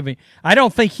would give him. I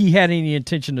don't think he had any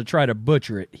intention to try to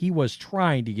butcher it. He was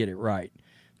trying to get it right,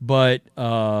 but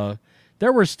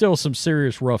there were still some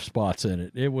serious rough spots in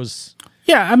it. It was.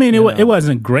 Yeah, I mean, it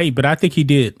wasn't great, but I think he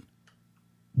did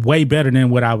way better than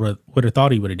what I would have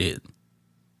thought he would have did.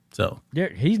 So yeah,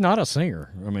 he's not a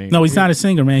singer. I mean, no, he's not a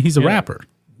singer, man. He's a rapper.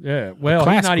 Yeah, well,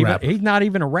 he's not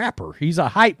even a rapper. He's a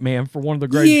hype man for one of the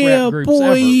greatest rap groups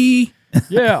ever.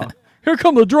 Yeah, here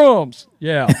come the drums.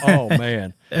 Yeah. Oh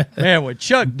man, when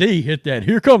Chuck D hit that,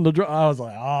 here come the drums. I was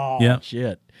like, oh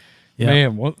shit,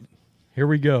 man. Here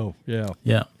we go. Yeah.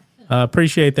 Yeah.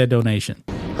 Appreciate that donation.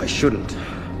 I shouldn't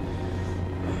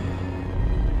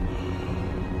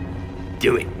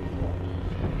do it.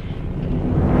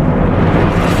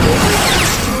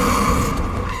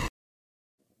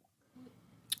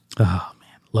 Oh, man.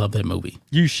 Love that movie.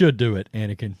 You should do it,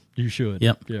 Anakin. You should.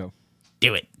 Yep. Yeah.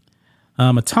 Do it.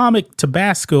 Atomic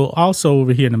Tabasco also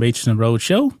over here in the Matrix and Road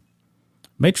Show.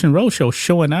 Matrix and Road Show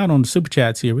showing out on the Super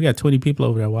Chats here. We got 20 people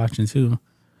over there watching too.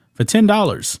 For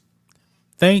 $10.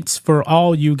 Thanks for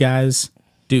all you guys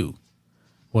do.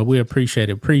 Well, we appreciate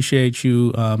it. Appreciate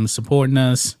you supporting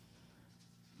us.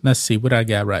 Let's see what I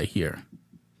got right here.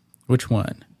 Which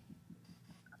one?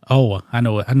 Oh, I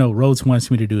know. Rhodes wants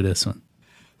me to do this one.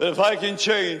 If I can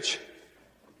change,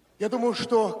 Я думаю,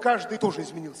 что каждый тоже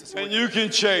изменился сегодня. And you can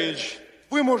change.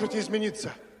 Вы можете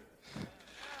измениться.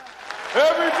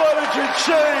 Everybody can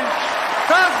change.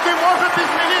 Каждый может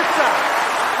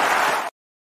измениться.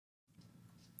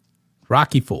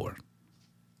 Rocky IV.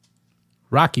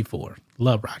 Rocky IV.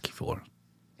 Love Rocky IV.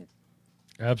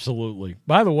 Absolutely.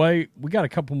 By the way, we got a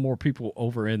couple more people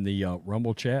over in the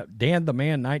Rumble chat. Dan the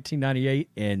Man 1998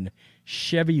 and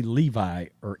Chevy Levi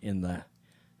are in the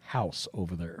house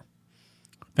over there.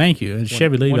 Thank you. And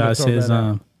Chevy Levi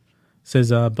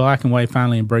says Black and White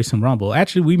finally embracing Rumble.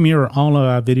 Actually, we mirror all of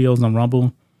our videos on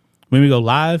Rumble. When we go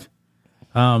live,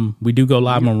 we do go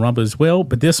live on Rumble as well.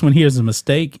 But this one here is a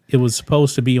mistake. It was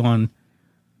supposed to be on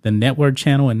the network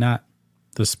channel and not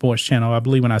the sports channel. I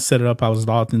believe when I set it up, I was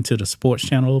logged into the sports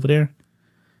channel over there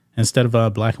instead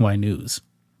of Black and White News.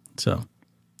 So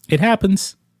it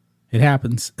happens. It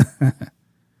happens.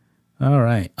 All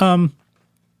right.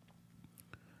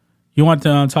 You want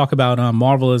to talk about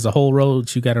Marvel as a whole,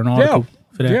 Rhodes? You got an article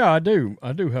for that? Yeah, I do.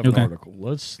 I do have an article.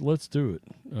 Let's do it.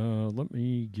 Let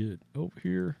me get over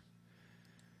here.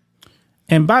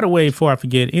 And by the way, before I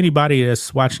forget, anybody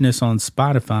that's watching this on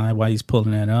Spotify while he's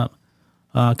pulling that up,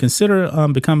 consider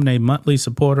becoming a monthly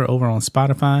supporter over on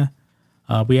Spotify.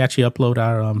 We actually upload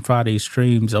our Friday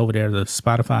streams over there to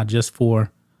Spotify just for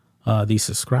these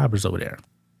subscribers over there.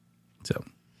 So.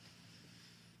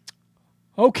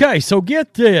 Okay, so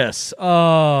get this.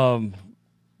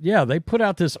 They put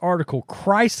out this article,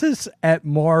 Crisis at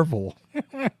Marvel.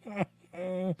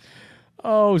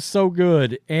 Oh, so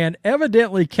good. And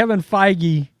evidently Kevin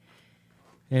Feige,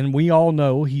 and we all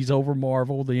know he's over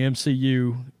Marvel, the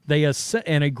MCU,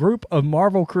 and a group of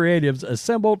Marvel creatives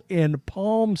assembled in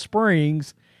Palm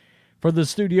Springs for the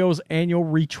studio's annual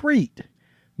retreat.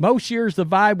 Most years the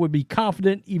vibe would be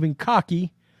confident, even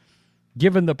cocky,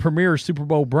 given the premier Super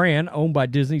Bowl brand, owned by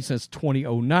Disney since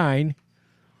 2009,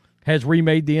 has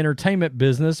remade the entertainment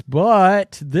business,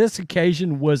 but this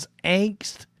occasion was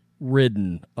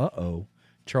angst-ridden.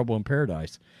 Trouble in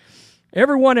paradise.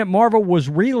 Everyone at Marvel was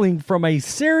reeling from a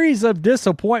series of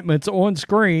disappointments on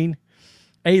screen,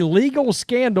 a legal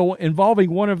scandal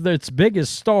involving one of its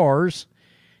biggest stars,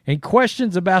 and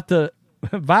questions about the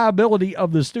viability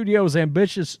of the studio's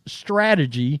ambitious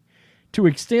strategy to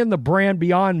extend the brand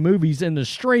beyond movies into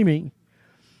streaming.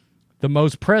 The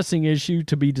most pressing issue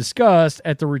to be discussed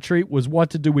at the retreat was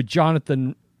what to do with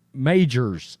Jonathan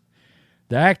Majors,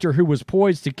 the actor who was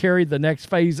poised to carry the next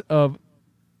phase of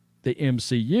the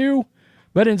MCU,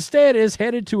 but instead is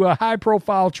headed to a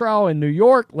high-profile trial in New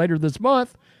York later this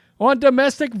month on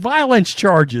domestic violence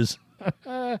charges.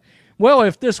 Well,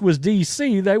 if this was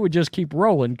DC, they would just keep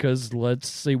rolling because let's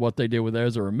see what they did with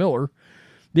Ezra Miller.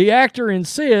 The actor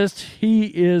insists he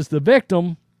is the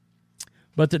victim,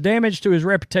 but the damage to his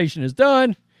reputation is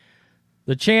done.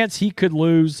 The chance he could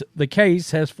lose the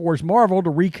case has forced Marvel to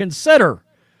reconsider.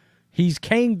 He's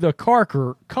Kang the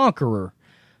Conqueror.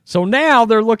 So now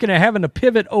they're looking at having to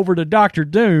pivot over to Doctor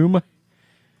Doom.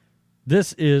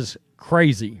 This is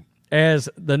crazy. As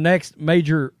the next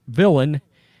major villain.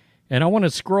 And I want to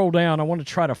scroll down. I want to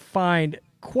try to find,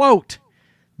 quote,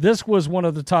 this was one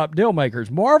of the top deal makers.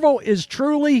 Marvel is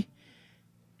truly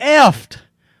effed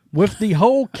with the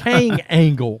whole Kang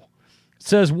angle,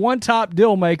 says one top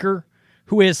deal maker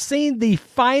who has seen the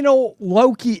final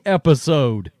Loki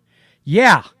episode.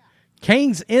 Yeah,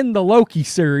 Kang's in the Loki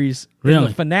series, in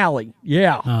the finale.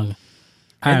 Yeah. I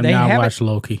have not watched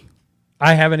Loki.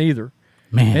 I haven't either.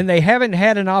 Man. And they haven't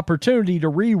had an opportunity to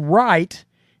rewrite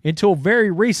until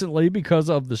very recently because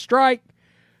of the strike,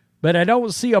 but I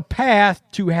don't see a path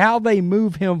to how they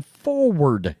move him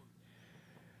forward.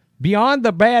 Beyond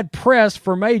the bad press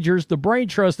for Majors, the brain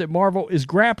trust at Marvel is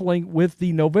grappling with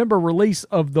the November release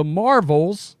of The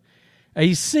Marvels,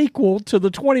 a sequel to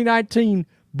the 2019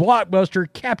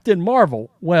 blockbuster Captain Marvel.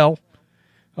 Well,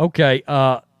 okay,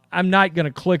 I'm not going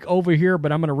to click over here,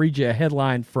 but I'm going to read you a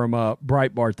headline from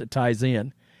Breitbart that ties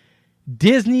in.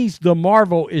 Disney's The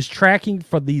Marvel is tracking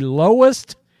for the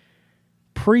lowest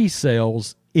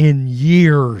pre-sales in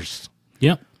years.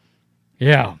 Yep.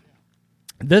 Yeah.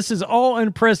 This is all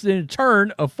unprecedented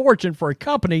turn of fortune for a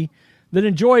company that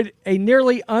enjoyed a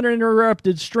nearly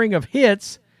uninterrupted string of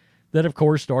hits that, of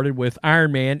course, started with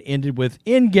Iron Man, ended with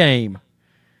Endgame.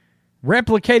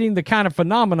 Replicating the kind of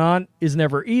phenomenon is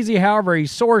never easy. However, a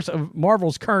source of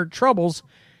Marvel's current troubles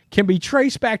can be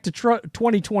traced back to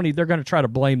 2020. They're going to try to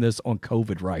blame this on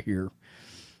COVID right here.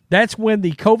 That's when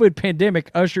the COVID pandemic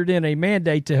ushered in a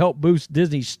mandate to help boost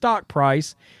Disney's stock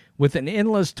price with an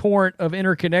endless torrent of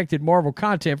interconnected Marvel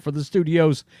content for the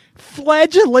studio's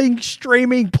fledgling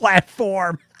streaming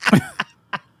platform.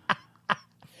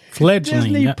 Fledgling.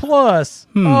 Disney Plus.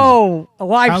 Oh, a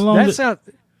life.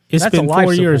 It's been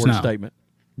 4 years now. Statement.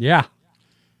 Yeah.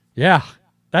 Yeah.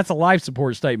 That's a life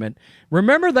support statement.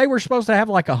 Remember, they were supposed to have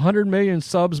like 100 million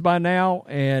subs by now,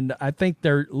 and I think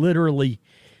they're literally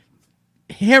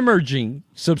hemorrhaging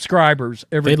subscribers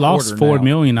every quarter. They lost 4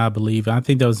 million, I believe. I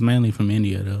think that was mainly from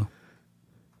India, though.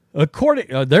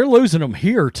 They're losing them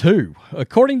here, too.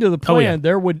 According to the plan,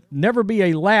 there would never be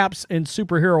a lapse in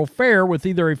superhero fare with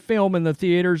either a film in the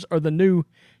theaters or the new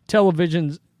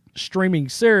television streaming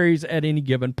series at any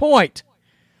given point.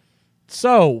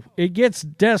 So it gets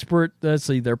desperate. Let's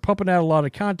see, they're pumping out a lot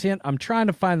of content. I'm trying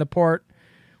to find the part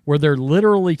where they're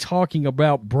literally talking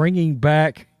about bringing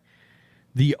back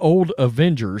the old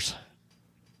Avengers.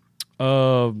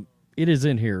 It is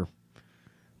in here.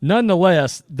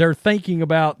 Nonetheless, they're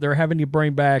having to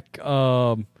bring back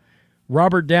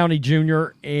Robert Downey Jr.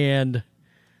 and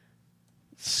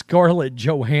Scarlett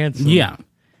Johansson. Yeah.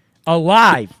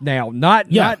 Alive now, not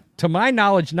to my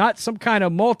knowledge, not some kind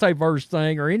of multiverse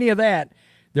thing or any of that.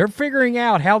 They're figuring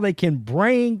out how they can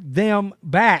bring them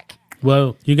back.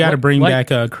 Well, you got to bring back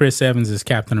Chris Evans as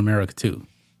Captain America too.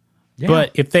 Yeah.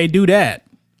 But if they do that,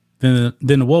 then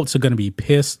the Wolves are going to be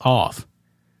pissed off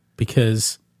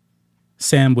because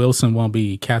Sam Wilson won't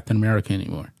be Captain America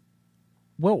anymore.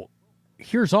 Well,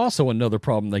 here's also another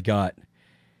problem they got.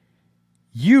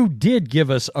 You did give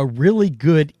us a really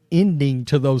good ending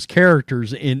to those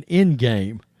characters in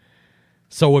Endgame.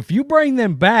 So if you bring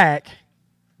them back,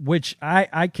 which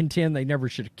I contend they never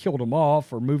should have killed them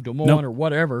off or moved them on or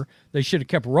whatever. They should have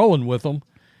kept rolling with them.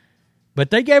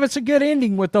 But they gave us a good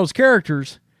ending with those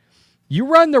characters. You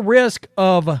run the risk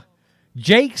of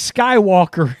Jake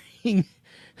Skywalker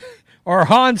or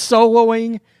Han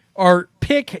Soloing or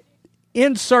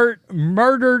insert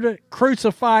murdered,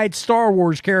 crucified Star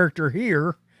Wars character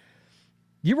here.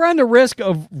 You run the risk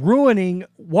of ruining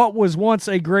what was once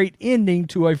a great ending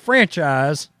to a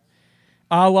franchise,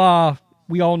 a la,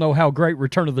 we all know how great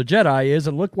Return of the Jedi is,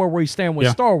 and look where we stand with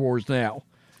Star Wars now.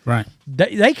 Right.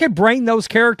 They could bring those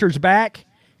characters back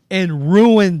and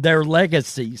ruin their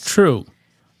legacies. True.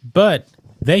 But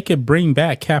they could bring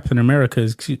back Captain America.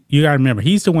 You got to remember,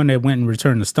 he's the one that went and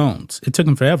returned the stones. It took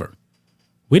him forever.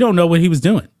 We don't know what he was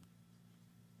doing.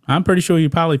 I'm pretty sure he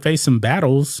probably faced some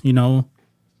battles,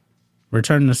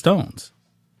 returning the stones.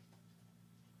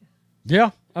 Yeah,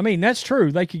 I mean, that's true.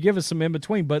 They could give us some in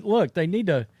between. But look, they need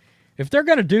to, if they're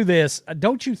going to do this,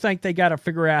 don't you think they got to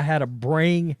figure out how to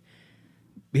bring,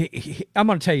 I'm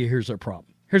going to tell you, here's their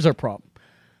problem. Here's their problem.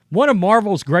 One of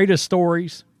Marvel's greatest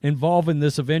stories involving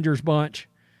this Avengers bunch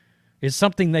is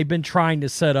something they've been trying to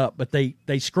set up, but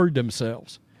they screwed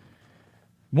themselves.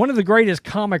 One of the greatest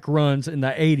comic runs in the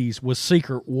 80s was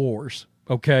Secret Wars,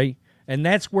 okay? And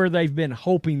that's where they've been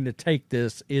hoping to take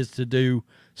this, is to do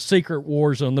Secret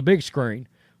Wars on the big screen.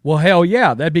 Well, hell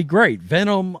yeah, that'd be great.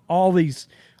 Venom, all these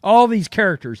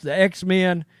characters, the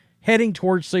X-Men, heading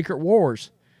towards Secret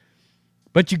Wars.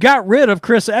 But you got rid of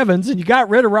Chris Evans, and you got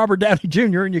rid of Robert Downey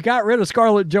Jr., and you got rid of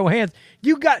Scarlett Johansson.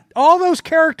 You got all those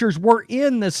characters were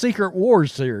in the Secret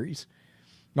Wars series.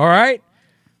 All right?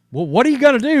 Well, what are you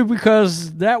going to do?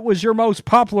 Because that was your most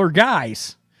popular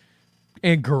guys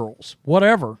and girls,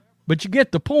 whatever. But you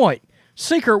get the point.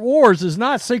 Secret Wars is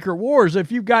not Secret Wars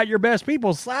if you've got your best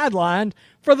people sidelined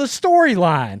for the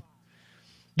storyline.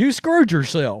 You screwed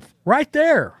yourself right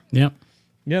there. Yep.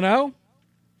 You know?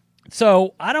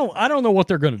 So I don't know what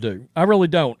they're going to do. I really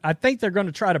don't. I think they're going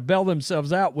to try to bail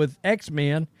themselves out with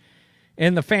X-Men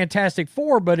and the Fantastic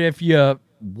Four, but if you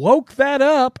woke that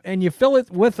up and you fill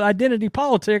it with identity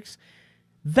politics,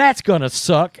 that's going to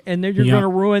suck, and then you're going to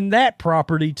ruin that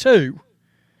property too.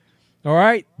 All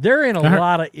right? They're in a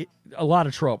lot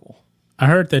of trouble. I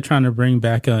heard they're trying to bring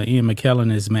back Ian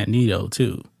McKellen as Magneto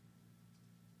too.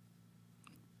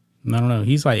 I don't know.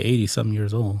 He's like 80-something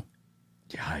years old.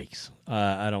 Yikes.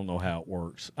 I don't know how it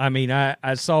works. I mean,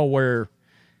 I saw where, of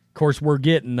course, we're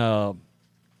getting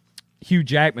Hugh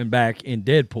Jackman back in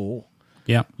Deadpool.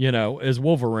 Yeah. You know, as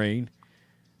Wolverine.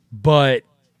 But,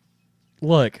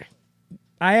 look,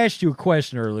 I asked you a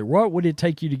question earlier. What would it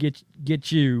take you to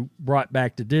get you brought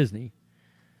back to Disney?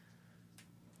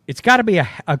 It's got to be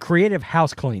a creative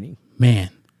house cleaning. Man.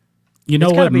 You know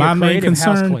what my main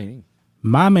concern?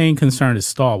 My main concern is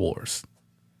Star Wars.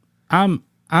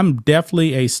 I'm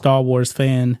definitely a Star Wars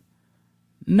fan,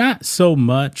 not so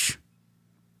much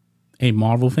a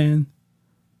Marvel fan.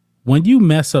 When you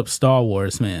mess up Star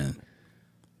Wars, man,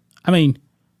 I mean,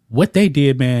 what they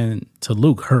did, man, to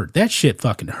Luke hurt. That shit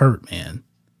fucking hurt, man.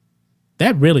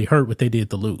 That really hurt what they did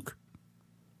to Luke.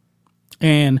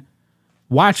 And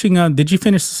watching, did you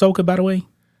finish Ahsoka, by the way?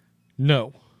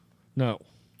 No.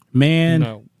 Man.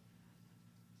 No.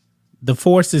 The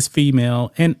Force is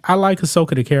female, and I like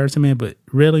Ahsoka the character, man, but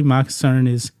really my concern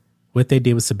is what they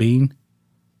did with Sabine.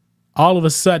 All of a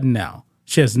sudden now,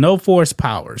 she has no Force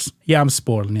powers. Yeah, I'm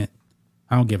spoiling it.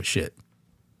 I don't give a shit.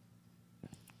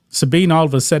 Sabine all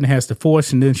of a sudden has the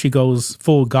Force, and then she goes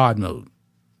full God mode.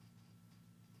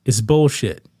 It's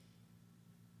bullshit.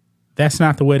 That's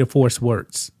not the way the Force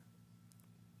works.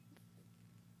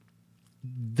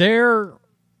 They're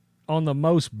on the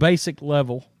most basic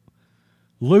level.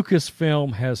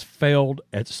 Lucasfilm has failed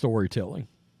at storytelling.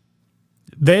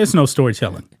 There's no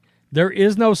storytelling. There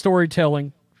is no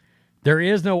storytelling. There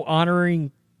is no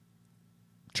honoring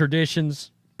traditions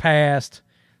past,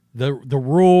 the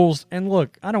rules. And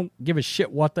look, I don't give a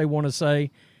shit what they want to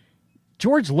say.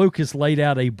 George Lucas laid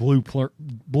out a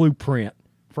blueprint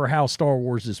for how Star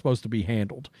Wars is supposed to be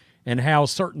handled and how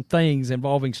certain things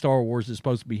involving Star Wars is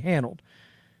supposed to be handled.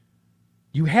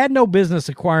 You had no business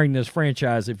acquiring this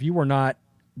franchise if you were not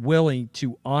willing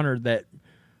to honor that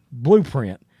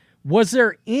blueprint. Was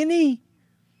there any...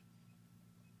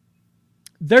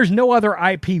 There's no other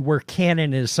IP where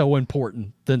canon is so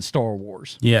important than Star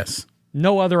Wars. Yes.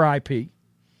 No other IP.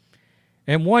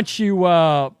 And once you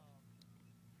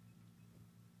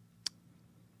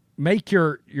make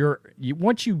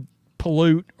once you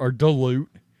pollute or dilute,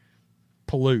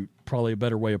 probably a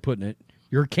better way of putting it,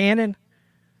 your canon,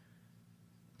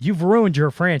 you've ruined your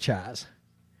franchise.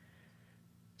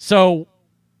 So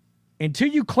until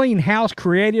you clean house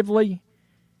creatively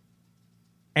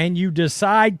and you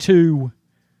decide to,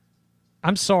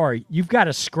 I'm sorry, you've got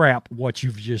to scrap what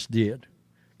you've just did.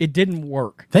 It didn't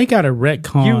work. They got to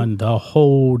retcon the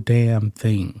whole damn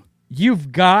thing.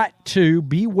 You've got to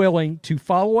be willing to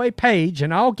follow a page,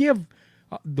 and I'll give,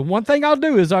 the one thing I'll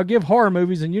do is I'll give horror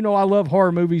movies, and you know I love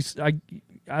horror movies.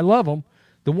 I love them.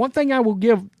 The one thing I will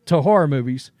give to horror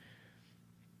movies,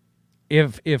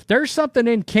 if there's something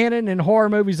in canon in horror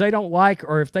movies they don't like,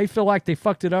 or if they feel like they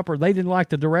fucked it up or they didn't like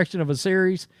the direction of a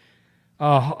series,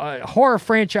 a horror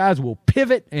franchise will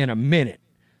pivot in a minute.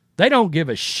 They don't give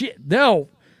a shit.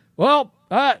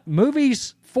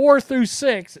 Movies 4 through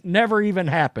 6 never even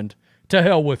happened. To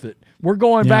hell with it. We're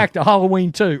going back to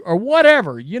Halloween 2 or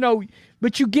whatever, you know,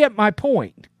 but you get my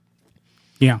point.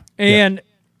 Yeah. And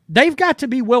they've got to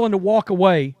be willing to walk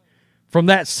away from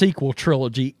that sequel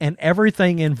trilogy and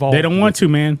everything involved. They don't want to,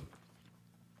 man.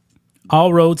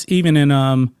 All roads, even in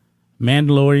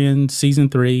Mandalorian season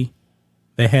 3,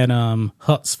 they had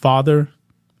Huck's father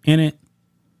in it.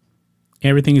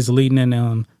 Everything is leading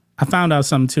in. I found out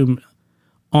something too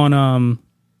on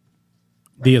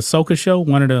the Ahsoka show,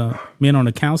 one of the men on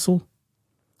the council,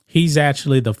 he's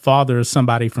actually the father of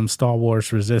somebody from Star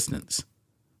Wars Resistance,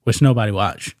 which nobody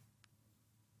watched.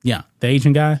 Yeah, the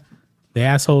Asian guy, the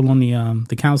asshole on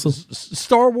the council.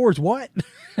 Star Wars what?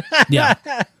 Yeah.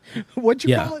 What'd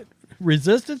you call it?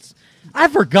 Resistance? I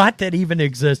forgot that even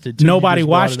existed. Nobody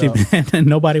watched it, man.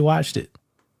 Nobody watched it.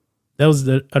 That was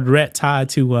a direct tie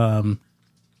to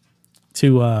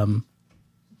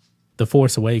The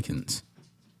Force Awakens.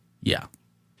 Yeah.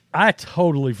 I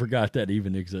totally forgot that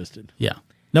even existed. Yeah.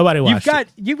 Nobody watched it.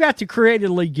 You've got to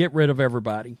creatively get rid of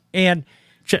everybody. And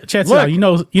check it out.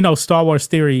 You know, Star Wars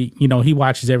Theory, you know, he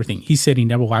watches everything. He said he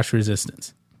never watched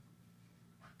Resistance.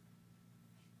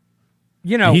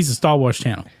 You know, and he's a Star Wars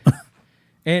channel.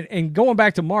 and going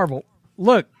back to Marvel,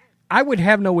 look, I would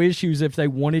have no issues if they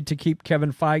wanted to keep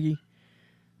Kevin Feige,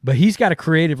 but he's got to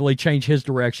creatively change his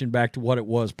direction back to what it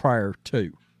was prior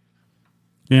to.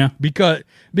 Yeah.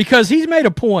 Because he's made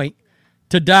a point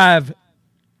to dive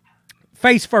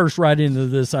face first right into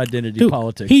this identity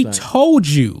politics he thing. told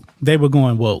you they were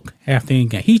going woke after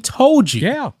Endgame. He told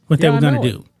you what they were going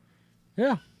to do.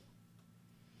 Yeah.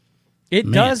 It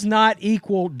does not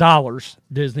equal dollars,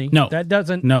 Disney. No. That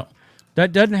doesn't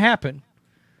happen.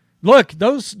 Look,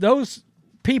 those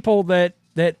people that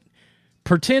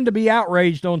pretend to be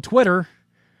outraged on Twitter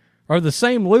are the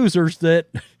same losers that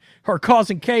are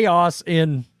causing chaos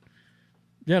in,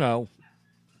 you know,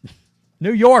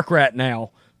 New York right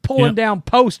now, pulling down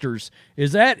posters.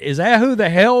 Is that who the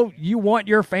hell you want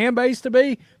your fan base to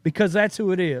be? Because that's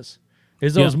who it is.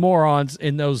 Is those morons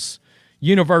in those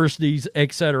universities,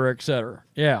 et cetera, et cetera.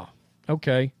 Yeah.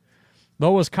 Okay.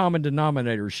 Lowest common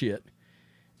denominator shit.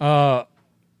 Oh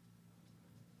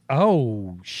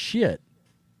shit.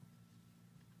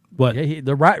 What? Yeah,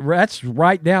 that's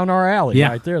right down our alley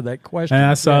right there, that question. And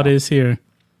I saw this here.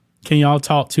 Can y'all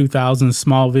talk 2000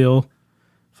 Smallville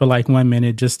for like 1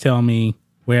 minute? Just tell me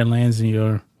where it lands in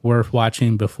your worth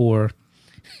watching before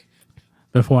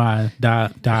I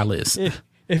die list.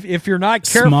 If you're not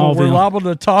careful, we're liable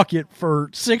to talk it for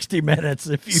 60 minutes.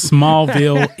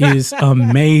 Smallville is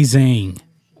amazing.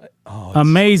 Oh,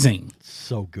 amazing.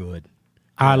 So good.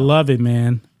 I love it,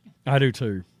 man. I do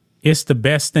too. It's the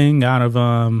best thing out of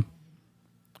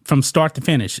from start to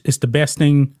finish. It's the best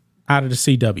thing out of the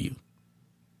CW.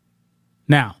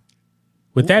 Now,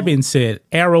 with that being said,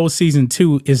 Arrow season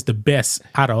 2 is the best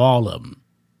out of all of them.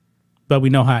 But we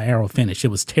know how Arrow finished. It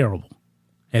was terrible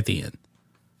at the end.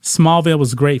 Smallville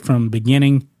was great from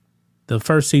beginning, the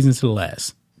first season to the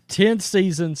last. 10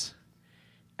 seasons,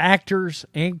 actors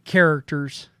and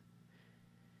characters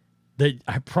that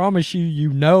I promise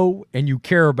you know and you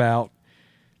care about.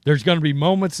 There's going to be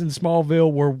moments in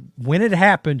Smallville where when it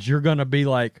happens, you're going to be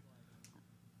like,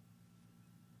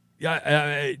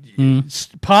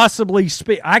 possibly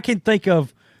I can think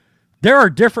of, there are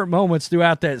different moments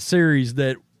throughout that series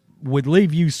that would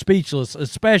leave you speechless,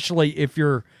 especially if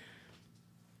you're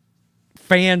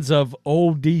fans of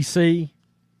old DC.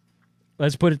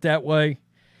 Let's put it that way.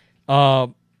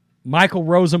 Michael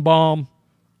Rosenbaum,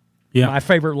 my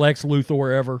favorite Lex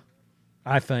Luthor ever.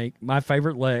 I think my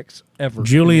favorite Lex ever.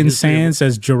 Julian Sands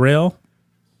as Jor-El.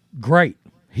 Great.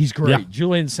 He's great. Yeah.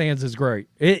 Julian Sands is great.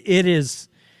 It is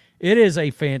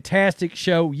a fantastic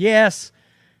show. Yes,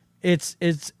 it's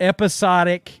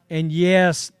episodic, and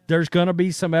yes, there's going to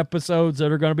be some episodes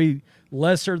that are going to be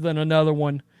lesser than another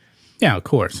one. Yeah, of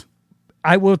course.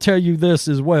 I will tell you this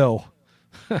as well.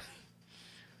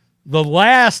 The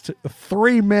last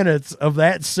 3 minutes of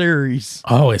that series.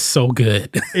 Oh, it's so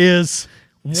good. Is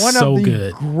one of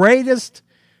the greatest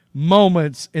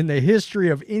moments in the history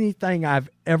of anything I've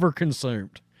ever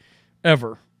consumed.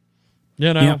 Ever.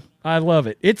 You know, I love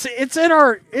it. It's in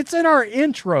our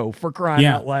intro, for crying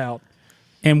out loud.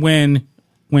 And when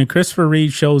Christopher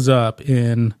Reeve shows up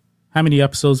in, how many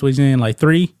episodes was he in? Like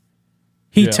 3?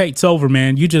 He takes over,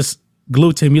 man. You just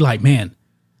glued to him. You're like, man,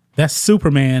 that's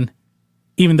Superman.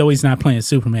 Even though he's not playing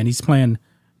Superman, he's playing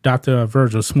Dr.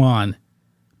 Virgil Swan.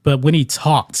 But when he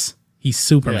talks, he's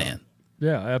Superman.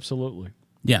 Yeah, absolutely.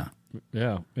 Yeah.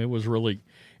 Yeah, it was a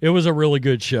really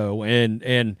good show.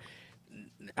 And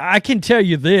I can tell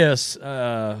you this,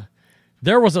 there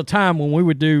was a time when we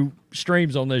would do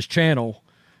streams on this channel,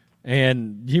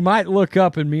 and you might look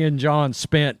up and me and John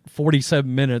spent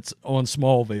 47 minutes on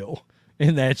Smallville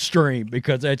in that stream,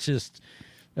 because that's just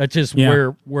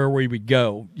where we would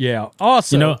go. Yeah.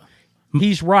 Also,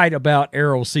 he's right about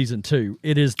Arrow season 2.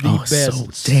 It is the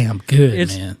best. So damn good,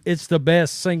 man. It's the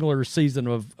best singular season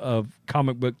of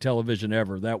comic book television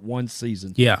ever. That one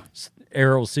season. Yeah.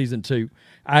 Arrow season 2.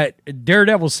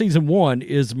 Daredevil season 1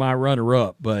 is my runner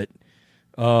up, but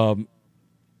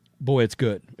boy, it's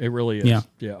good. It really is. Yeah.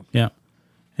 Yeah. Yeah.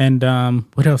 And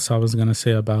what else I was going to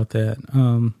say about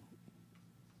that?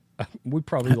 We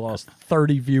probably lost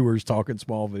 30 viewers talking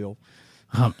Smallville.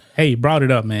 Hey, brought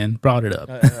it up, man. Brought it up.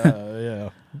 Yeah.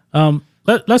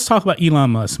 Let's talk about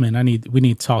Elon Musk, man. We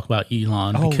need to talk about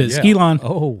Elon because yeah.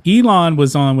 Elon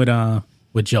was on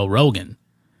with Joe Rogan,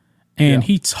 and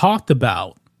he talked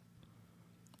about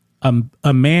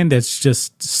a man that's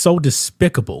just so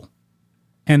despicable,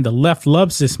 and the left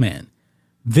loves this man.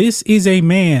 This is a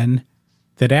man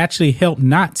that actually helped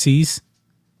Nazis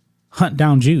hunt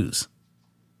down Jews.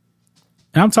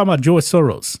 And I'm talking about George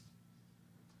Soros.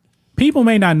 People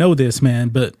may not know this, man,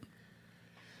 but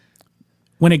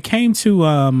when it came to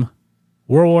World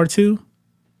War II,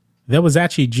 there was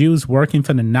actually Jews working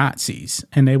for the Nazis,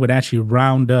 and they would actually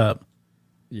round up,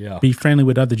 be friendly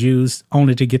with other Jews,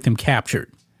 only to get them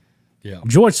captured. Yeah.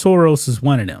 George Soros is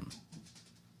one of them.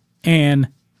 And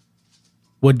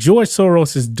what George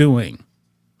Soros is doing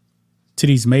to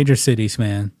these major cities,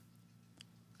 man,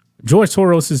 George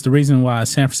Soros is the reason why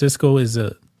San Francisco is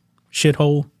a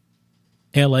shithole.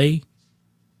 L.A.,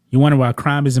 you wonder why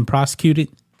crime isn't prosecuted?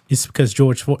 It's because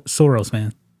George Soros,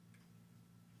 man.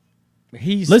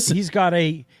 He's got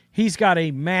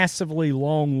a massively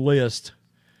long list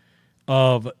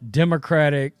of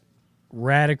Democratic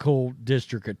radical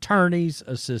district attorneys,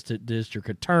 assistant district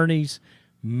attorneys,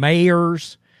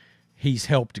 mayors. He's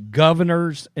helped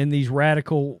governors in these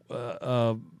radical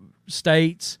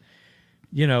states.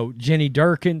 You know, Jenny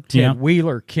Durkin, Ted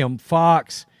Wheeler, Kim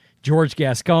Fox, George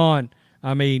Gascon.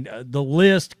 I mean, the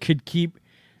list could keep.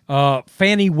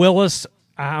 Fannie Willis,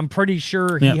 I'm pretty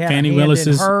sure he had Fannie Willis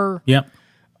in her. Yep.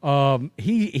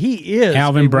 He is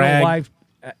Alvin Bragg.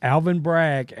 Alvin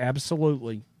Bragg,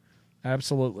 absolutely.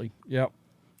 Yep.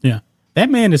 Yeah. That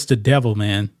man is the devil,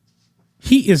 man.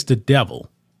 He is the devil.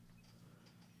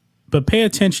 But pay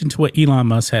attention to what Elon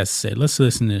Musk has to say. Let's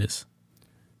listen to this.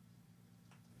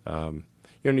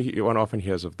 One often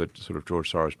hears of the sort of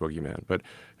George Soros boogeyman, but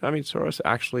I mean, Soros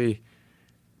actually,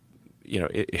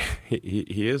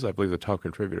 he is, I believe, the top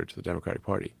contributor to the Democratic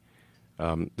Party.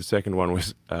 The second one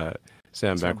was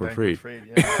Sam Bankman-Fried.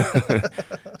 Yeah.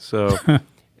 So,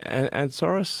 and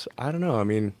Soros, I don't know. I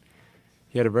mean,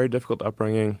 he had a very difficult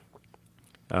upbringing,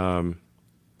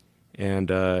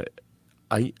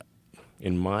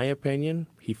 in my opinion,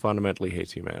 he fundamentally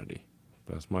hates humanity.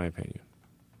 That's my opinion.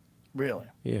 Really?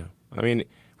 Yeah. I mean,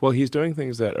 well, he's doing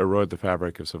things that erode the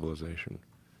fabric of civilization.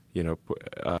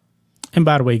 And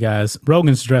by the way, guys,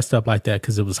 Rogan's dressed up like that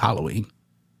because it was Halloween.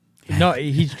 No,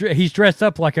 he's dressed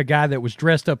up like a guy that was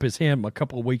dressed up as him a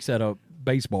couple of weeks at a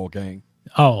baseball game.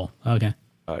 Oh, okay.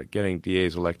 Getting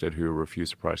DAs elected who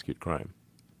refuse to prosecute crime.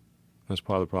 That's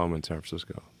part of the problem in San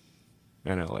Francisco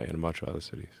and LA and a bunch of other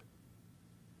cities.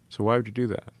 So why would you do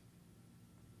that?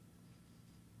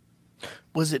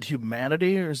 Was it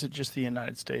humanity or is it just the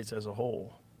United States as a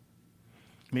whole?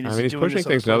 I mean, he's pushing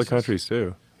things in other countries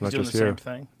too, not doing just the here. same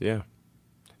thing. Yeah.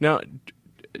 Now,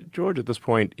 George at this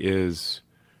point is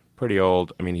pretty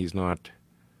old. I mean, he's not,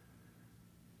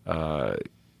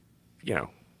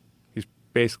 he's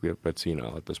basically a bit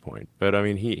senile at this point. But I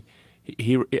mean, he's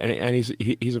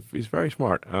very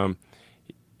smart,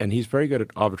 and he's very good at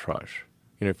arbitrage.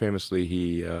 Famously,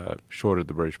 he shorted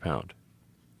the British pound.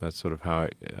 That's sort of how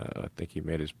I think he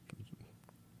made his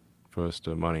first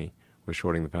money, was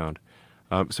shorting the pound.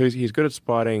 So he's good at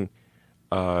spotting,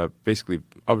 basically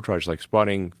arbitrage, like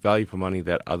spotting value for money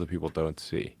that other people don't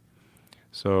see.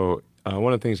 So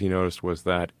one of the things he noticed was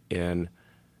that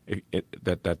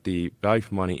that the value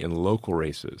for money in local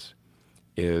races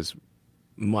is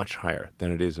much higher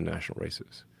than it is in national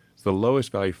races. So the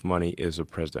lowest value for money is a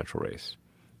presidential race.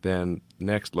 Then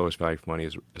next lowest value for money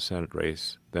is a Senate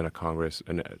race, then a Congress,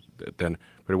 and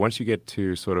but once you get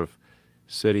to sort of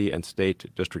city and state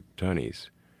district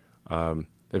attorneys, the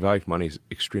value for money is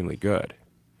extremely good.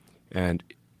 And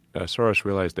Soros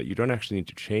realized that you don't actually need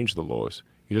to change the laws,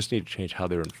 you just need to change how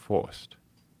they're enforced.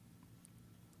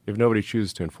 If nobody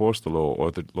chooses to enforce the law,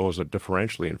 or the laws are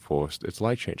differentially enforced, it's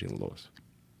like changing the laws.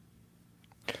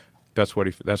 That's what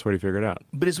he figured out.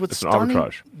 But is what's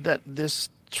stunning that this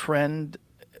trend,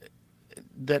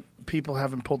 that people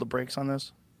haven't pulled the brakes on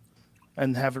this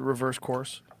and have it reverse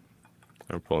course?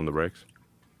 I'm pulling the brakes?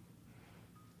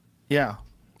 Yeah.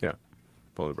 Yeah,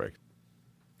 pulling the brakes.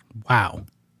 Wow.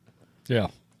 Yeah.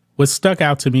 What stuck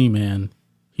out to me, man,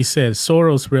 he said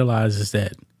Soros realizes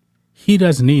that he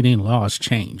doesn't need any laws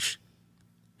changed.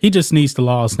 He just needs the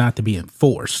laws not to be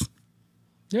enforced.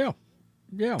 Yeah.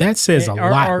 Yeah. That says a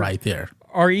lot right there.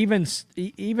 Or even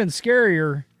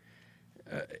scarier,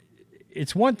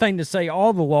 it's one thing to say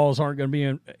all the laws aren't going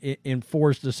to be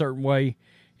enforced a certain way.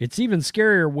 It's even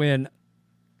scarier when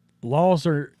laws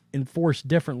are enforced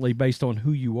differently based on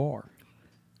who you are.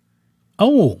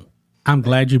 Oh, I'm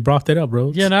glad you brought that up,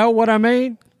 Rhodes. You know what I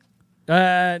mean?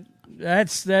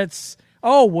 That's.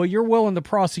 Oh, well, you're willing to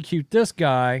prosecute this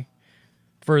guy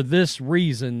for this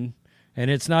reason, and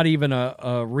it's not even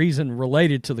a reason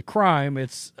related to the crime.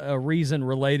 It's a reason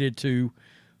related to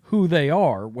who they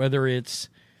are, whether it's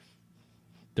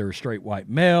they're a straight white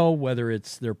male, whether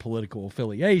it's their political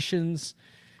affiliations.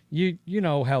 You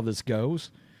know how this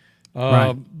goes.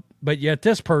 Right. But yet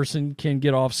this person can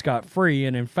get off scot-free,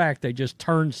 and in fact, they just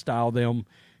turnstile them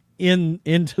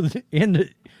into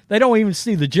they don't even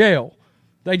see the jail.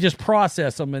 They just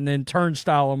process them and then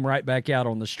turnstile them right back out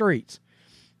on the streets.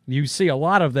 You see a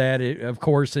lot of that, of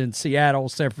course, in Seattle,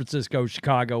 San Francisco,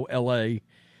 Chicago, L.A.,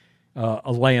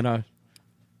 Atlanta,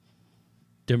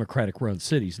 Democratic-run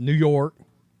cities, New York.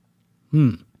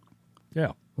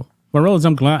 Yeah. Well, Rhodes,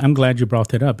 I'm glad you brought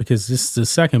that up because this is the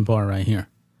second part right here.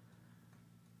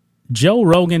 Joe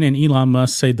Rogan and Elon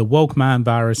Musk say the woke mind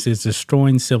virus is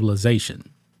destroying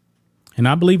civilization. And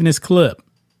I believe in this clip,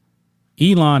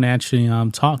 Elon actually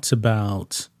talks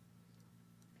about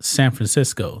San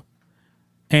Francisco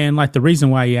and like the reason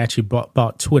why he actually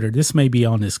bought Twitter. This may be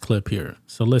on this clip here.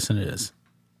 So listen to this.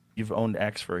 You've owned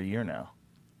X for a year now.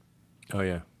 Oh,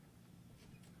 yeah.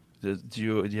 Do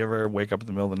you ever wake up in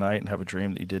the middle of the night and have a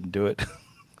dream that you didn't do it?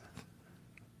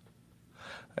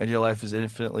 And your life is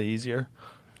infinitely easier?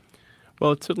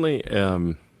 Well, it's certainly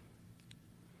a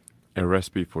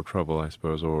recipe for trouble, I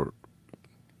suppose, or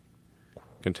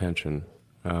contention.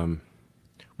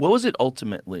 What was it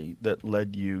ultimately that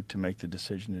led you to make the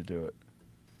decision to do it?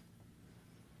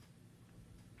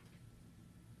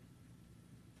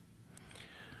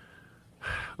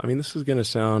 I mean, this is going to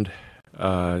sound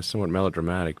somewhat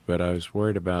melodramatic, but I was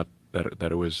worried about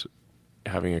that it was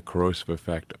having a corrosive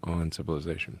effect on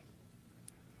civilization.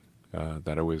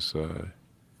 That it was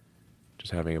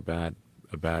just having a bad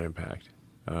impact.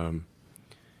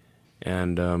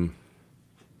 And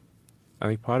I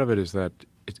think part of it is that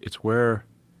it's where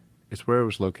it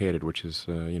was located, which is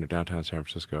downtown San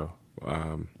Francisco.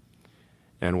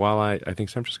 And while I think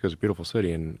San Francisco is a beautiful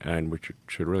city, and we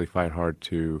should really fight hard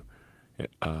to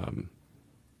kind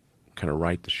of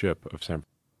right the ship of San.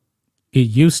 It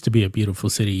used to be a beautiful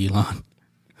city, Elon.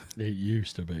 It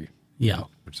used to be. Yeah.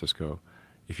 Francisco.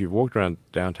 If you've walked around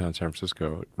downtown San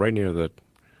Francisco, right near the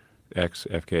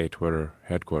FK Twitter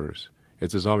headquarters,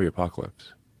 it's a zombie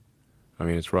apocalypse. I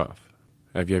mean, it's rough.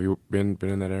 Have you been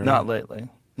in that area? Not lately.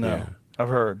 No. Yeah. I've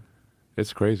heard.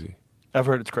 It's crazy. I've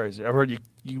heard it's crazy. I've heard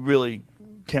you really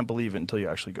can't believe it until you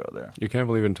actually go there. You can't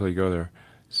believe it until you go there.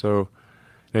 So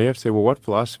now you have to say, well, what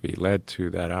philosophy led to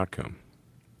that outcome?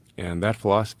 And that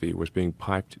philosophy was being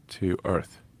piped to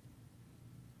Earth.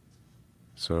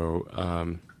 So,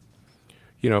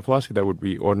 a philosophy that would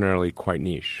be ordinarily quite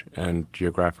niche and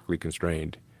geographically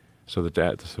constrained, so that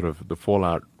the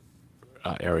fallout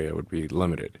area would be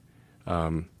limited,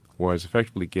 was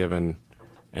effectively given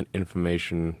an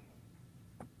information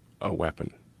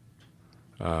weapon,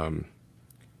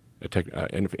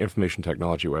 information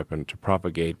technology weapon to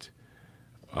propagate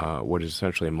what is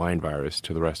essentially a mind virus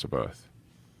to the rest of Earth.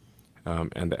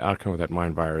 And the outcome of that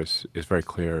mind virus is very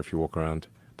clear if you walk around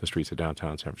the streets of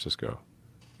downtown San Francisco.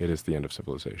 It is the end of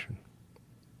civilization.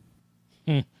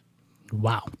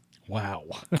 Wow.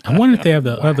 I wonder if they have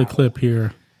the other clip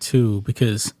here, too,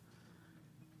 because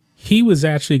he was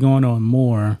actually going on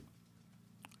more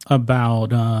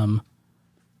about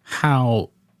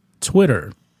how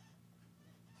Twitter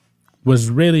was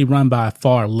really run by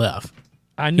far left.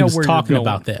 I know he was where talking you're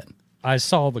going. about that. I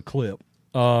saw the clip.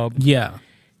 Yeah.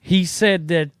 He said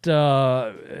that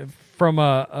from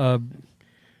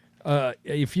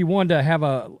if you wanted to have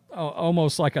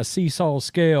almost like a seesaw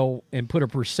scale and put a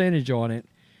percentage on it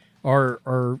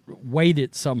or weight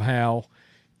it somehow,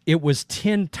 it was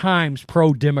 10 times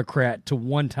pro-Democrat to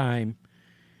 1 time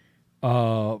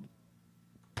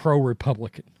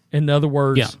pro-Republican. In other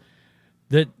words,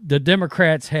 the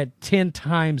Democrats had 10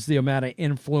 times the amount of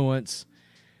influence.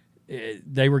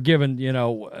 They were given,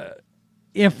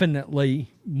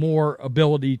 infinitely more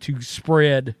ability to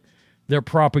spread their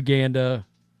propaganda,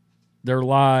 their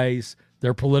lies,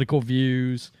 their political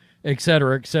views, et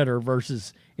cetera,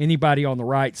 versus anybody on the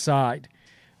right side.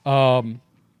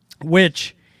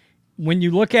 Which, when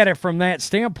you look at it from that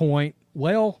standpoint,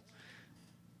 well,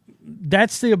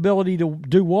 that's the ability to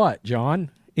do what, John?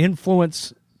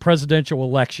 Influence presidential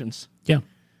elections. Yeah.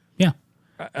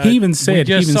 He even said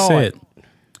at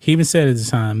the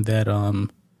time that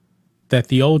that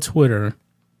the old Twitter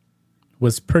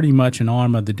was pretty much an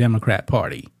arm of the Democrat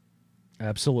Party.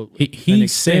 Absolutely. He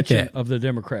said that. Of the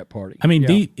Democrat Party. I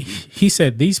mean, he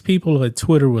said these people at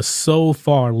Twitter were so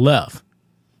far left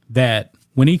that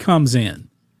when he comes in,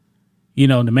 you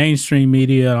know, the mainstream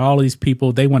media and all these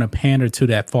people, they want to pander to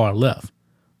that far left.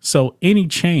 So any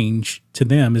change to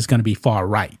them is going to be far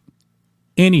right.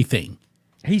 Anything.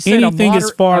 He said anything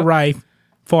is far right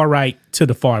to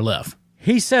the far left.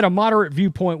 He said a moderate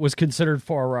viewpoint was considered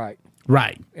far right.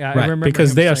 Right. I right. remember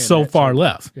because they are so far too.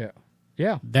 left. Yeah.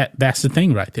 Yeah. That's the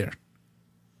thing right there.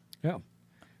 Yeah.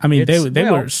 I mean,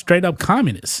 they were straight up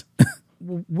communists.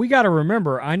 We got to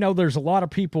remember, I know there's a lot of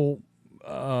people,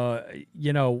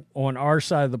 you know, on our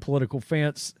side of the political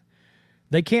fence.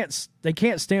 They can't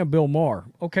stand Bill Maher.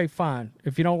 Okay, fine.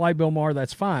 If you don't like Bill Maher,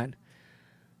 that's fine.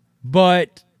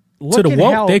 But look to the at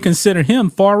woke, how they consider him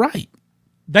far right.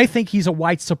 They think he's a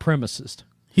white supremacist.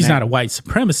 He's not a white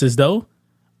supremacist, though.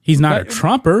 He's not a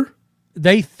Trumper.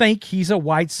 They think he's a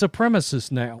white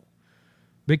supremacist now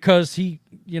because he,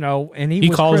 you know, and he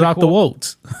was calls out the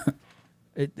wokes.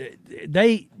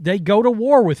 They go to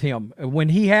war with him when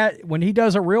he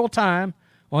does a real time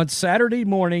on Saturday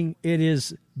morning. It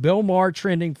is Bill Maher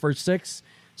trending for six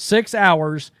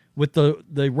hours with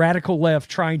the radical left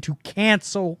trying to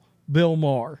cancel Bill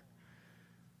Maher,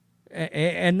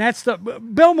 and that's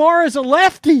Bill Maher is a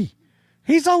lefty.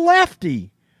 He's a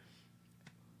lefty,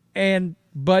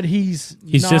 but he's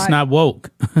just not woke.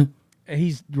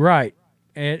 He's right,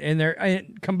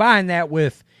 and combine that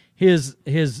with his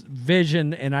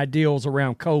vision and ideals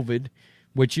around COVID,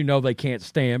 which you know they can't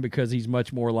stand because he's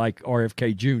much more like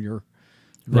RFK Jr.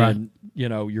 than you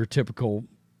know your typical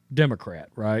Democrat,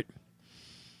 right?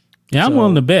 Yeah, I'm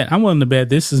willing to bet.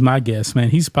 This is my guess, man.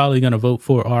 He's probably going to vote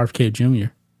for RFK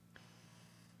Jr.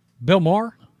 Bill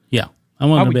Maher? Yeah, I'm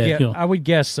willing to bet. I would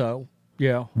guess so.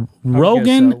 Yeah,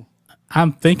 Rogan.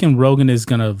 I'm thinking Rogan is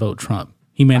going to vote Trump.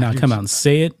 He may not come out and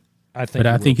say it, I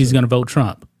think he's going to vote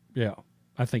Trump. Yeah,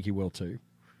 I think he will too.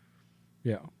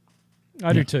 Yeah,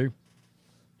 I do too.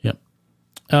 Yep.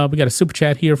 We got a super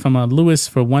chat here from Lewis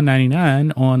for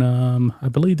 $1.99 on I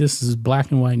believe this is Black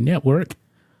and White Network.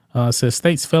 Says,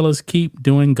 thanks, fellas. Keep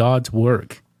doing God's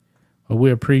work. Well,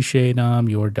 we appreciate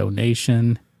your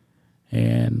donation.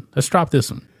 And let's drop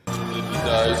this one. If he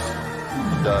dies,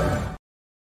 he dies.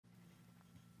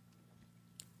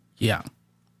 Yeah.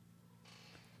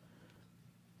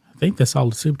 I think that's all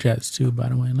the super chats, too, by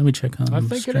the way. Let me check on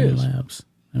Streamlabs.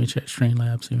 Let me check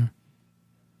Streamlabs here.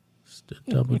 Just to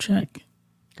double check.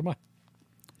 Come on.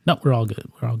 No, we're all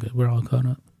good. We're all good. We're all caught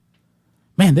up.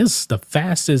 Man, this is the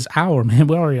fastest hour, man.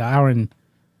 We're already an hour and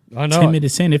 10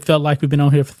 minutes in. It felt like we've been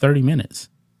on here for 30 minutes.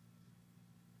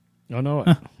 I know it.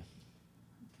 Huh.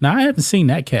 Now, I haven't seen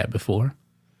that cat before.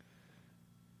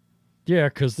 Yeah,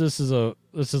 because this is a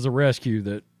rescue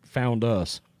that found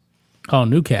us. Oh,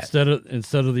 new cat.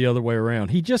 Instead of the other way around.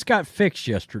 He just got fixed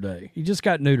yesterday. He just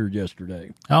got neutered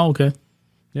yesterday. Oh, okay.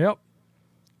 Yep.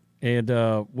 And,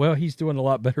 well, he's doing a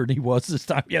lot better than he was this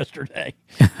time yesterday.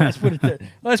 Let's put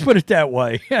it that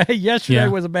way. Yesterday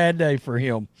was a bad day for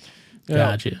him.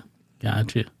 Gotcha.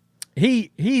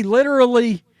 He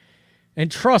literally,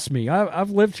 and trust me,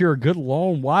 I've lived here a good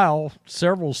long while,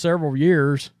 several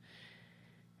years,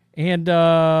 and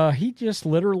he just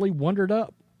literally wandered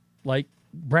up. Like,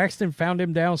 Braxton found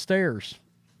him downstairs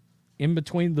in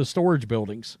between the storage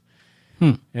buildings.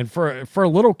 And for a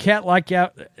little cat like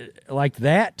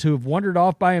that to have wandered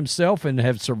off by himself and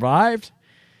have survived,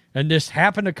 and just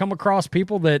happen to come across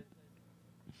people that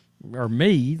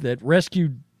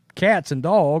rescued cats and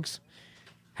dogs,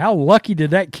 how lucky did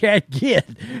that cat get?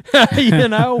 You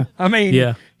know, I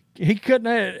mean, he couldn't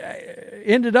have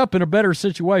ended up in a better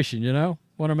situation. You know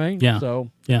what I mean? Yeah. So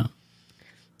yeah.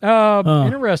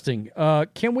 Interesting.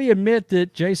 Can we admit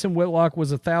that Jason Whitlock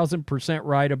was 1,000%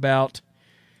 right about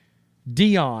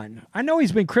Dion? I know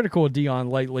he's been critical of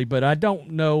Dion lately, but I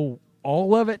don't know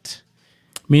all of it.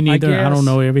 Me neither. I don't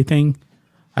know everything.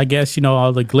 I guess, you know,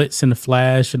 all the glitz and the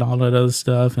flash and all that other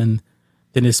stuff, and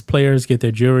then his players get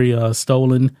their jury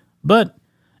stolen. But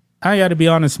I got to be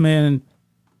honest, man,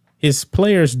 his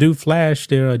players do flash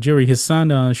their jury. His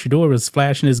son, Shador, was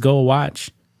flashing his gold watch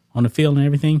on the field and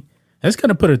everything. That's going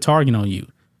to put a target on you.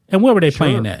 And where were they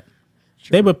playing at?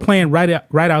 Sure. They were playing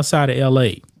right outside of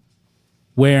L.A.,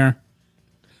 where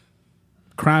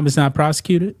crime is not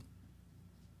prosecuted.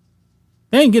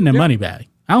 They ain't getting their money back.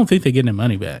 I don't think they're getting their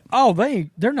money back. Oh,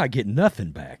 they're not getting nothing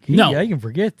back. No. You can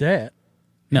forget that.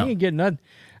 No. He ain't getting nothing.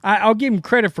 I'll give him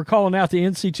credit for calling out the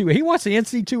NC2A. He wants the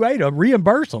NC2A to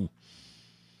reimburse him.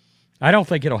 I don't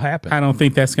think it'll happen. I don't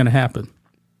think that's going to happen.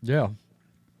 Yeah.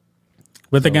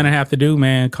 What they're going to have to do,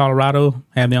 man, Colorado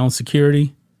have their own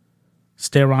security,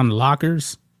 stay around the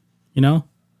lockers, you know?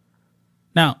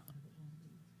 Now,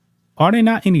 are there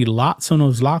not any locks on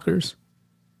those lockers?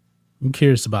 I'm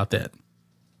curious about that.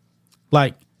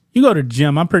 Like, you go to the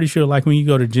gym, I'm pretty sure, like, when you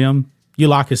go to the gym, you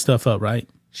lock your stuff up, right?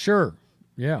 Sure.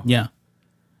 Yeah. Yeah.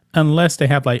 Unless they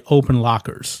have, like, open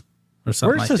lockers or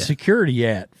something like that. Where's the security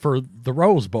at for the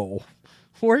Rose Bowl?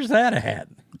 Where's that at?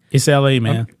 It's L.A.,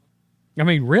 man. I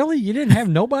mean, really? You didn't have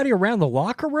nobody around the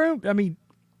locker room? I mean,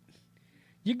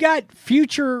 you got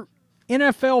future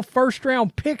NFL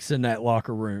first-round picks in that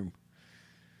locker room.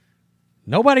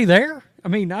 Nobody there? I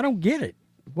mean, I don't get it.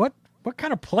 What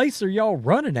kind of place are y'all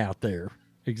running out there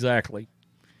exactly?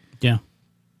 Yeah.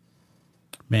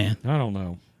 Man. I don't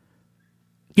know.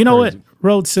 You know what,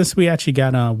 Rhodes, since we actually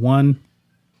got one,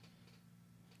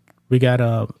 we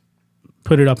got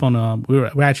put it up on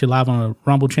we're actually live on a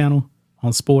Rumble channel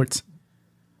on sports.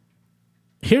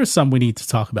 Here's something we need to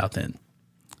talk about then.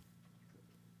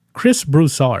 Chris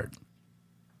Broussard.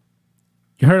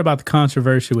 You heard about the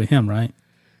controversy with him, right?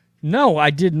 No, I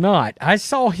did not. I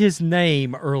saw his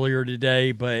name earlier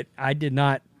today, but I did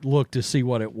not look to see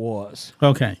what it was.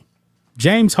 Okay.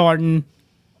 James Harden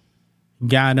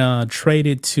got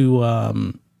traded to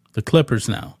the Clippers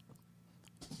now.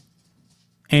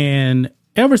 And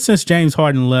ever since James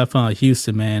Harden left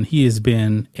Houston, man, he has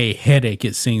been a headache,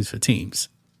 it seems, for teams.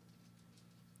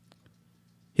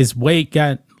 His weight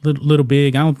got a little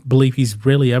big. I don't believe he's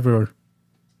really ever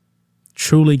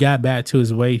truly got back to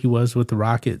his weight he was with the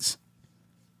Rockets.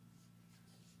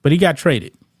 But he got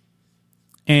traded.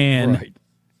 And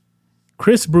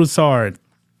Chris Broussard,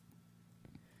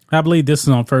 I believe this is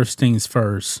on First Things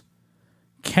First,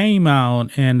 came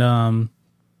out and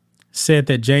said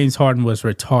that James Harden was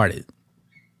retarded.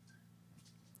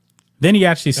 Then he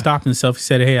actually stopped himself. He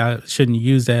said, hey, I shouldn't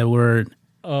use that word.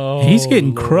 Oh, he's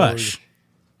getting Lord. crushed.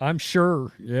 I'm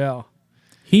sure, yeah.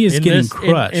 He is getting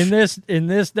crushed. In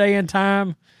this day and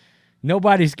time,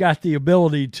 nobody's got the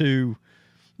ability to,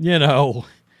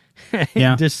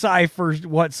 decipher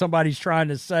what somebody's trying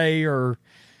to say or,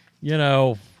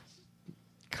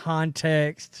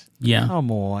 context. Yeah.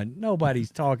 Come on. Nobody's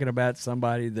talking about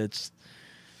somebody that's...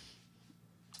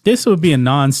 This would be a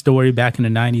non-story back in the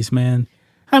 90s, man.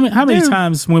 How many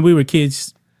times when we were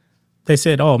kids, they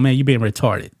said, oh, man, you're being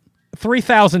retarded?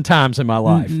 3,000 times in my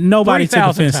life. Nobody took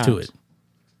offense to it.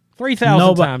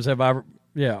 3,000 times have I...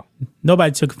 Yeah.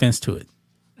 Nobody took offense to it.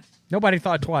 Nobody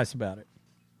thought twice about it.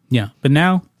 Yeah. But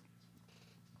now,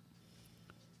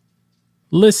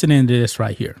 listening to this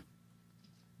right here.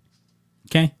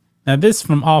 Okay? Now, this is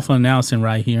from Awful Announcing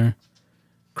right here.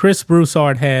 Chris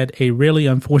Broussard had a really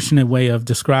unfortunate way of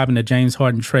describing the James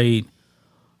Harden trade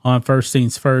on First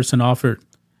Things First and offered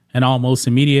an almost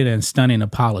immediate and stunning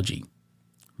apology.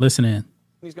 Listen in.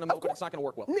 He's going to milk it. It's not going to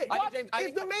work well. Nick,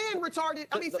 is the man retarded?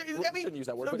 Shouldn't use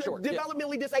that word, but sure.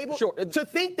 Developmentally disabled? Sure. To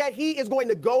think that he is going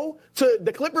to go to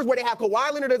the Clippers where they have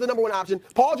Kawhi Leonard as the number one option,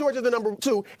 Paul George as the number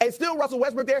two, and still Russell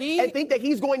Westbrook there, and think that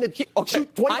he's going to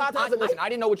shoot 25 times a night? Listen, I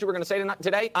didn't know what you were going to say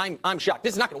today. I'm shocked.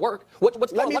 This is not going to work.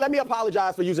 Let me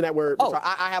apologize for using that word. Oh.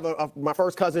 I have my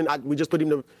first cousin. We just put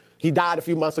him to. He died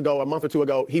a month or two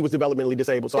ago. He was developmentally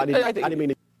disabled, so I didn't mean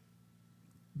to.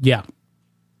 Yeah.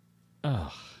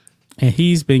 Oh. And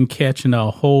he's been catching a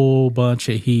whole bunch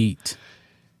of heat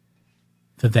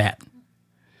for that.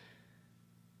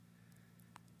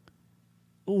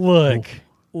 Look.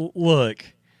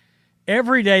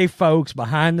 Everyday folks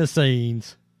behind the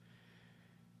scenes,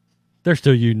 they're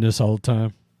still using this all the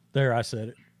time. There, I said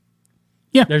it.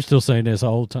 Yeah. They're still saying this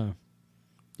all the time.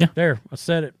 Yeah. There, I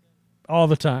said it all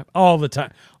the time. All the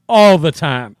time.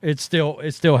 It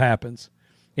still happens.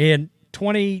 In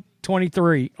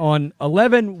 2023, on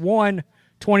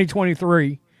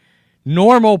 11/1/2023,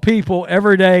 normal people,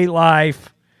 everyday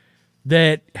life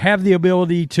that have the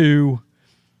ability to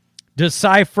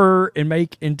decipher and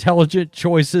make intelligent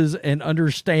choices and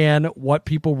understand what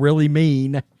people really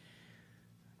mean.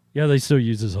 Yeah, they still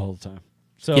use this all the time.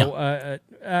 So,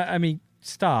 I mean,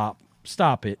 stop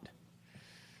it.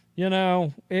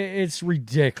 It's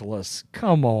ridiculous.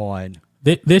 Come on.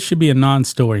 This should be a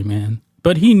non-story, man.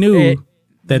 But he knew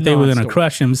that they were going to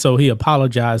crush him, so he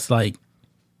apologized like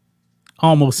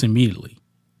almost immediately.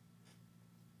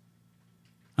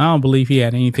 I don't believe he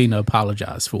had anything to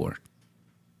apologize for.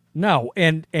 No,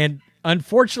 and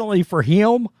unfortunately for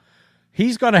him,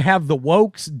 he's going to have the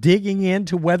wokes digging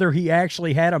into whether he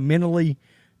actually had a mentally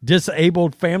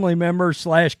disabled family member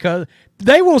 / cousin.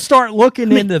 They will start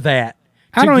looking into that.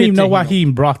 I don't even know why he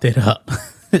even brought that up.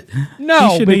 No,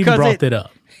 he shouldn't even brought that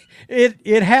up.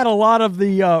 It had a lot of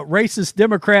the racist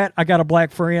Democrat. I got a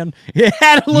black friend. It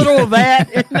had a little of that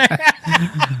in there.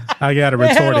 I got a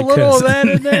retarded cousin. It had a little of that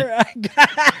in there.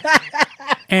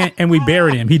 and we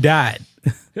buried him. He died.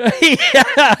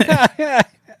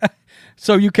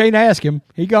 So you can't ask him.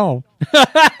 He gone.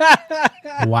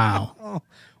 Wow.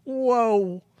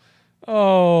 Whoa.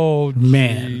 Oh,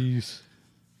 man. Geez.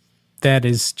 That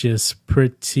is just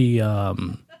pretty. I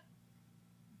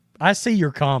see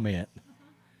your comment.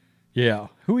 Yeah.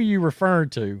 Who are you referring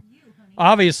to?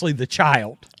 Obviously the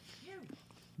child.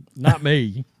 Not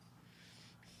me.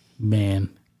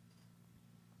 Man.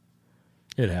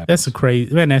 It happens. That's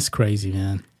that's crazy,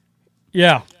 man.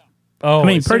 Yeah. Oh, I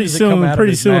mean, pretty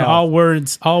soon, all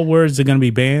words are going to be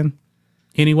banned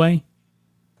anyway.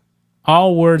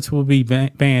 All words will be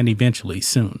banned eventually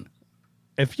soon.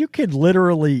 If you could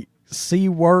literally see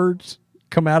words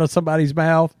come out of somebody's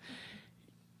mouth,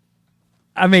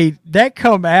 I mean, that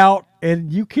come out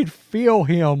and you could feel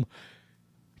him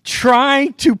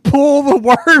trying to pull the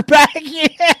word back in.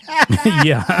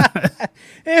 Yeah.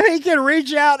 And he can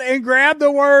reach out and grab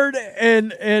the word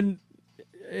and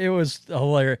it was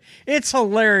hilarious. It's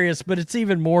hilarious, but it's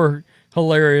even more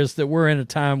hilarious that we're in a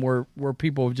time where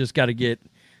people have just got to get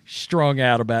strung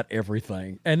out about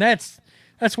everything. And that's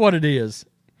what it is.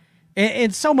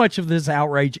 And so much of this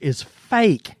outrage is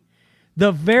fake.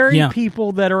 The very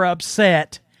people that are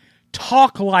upset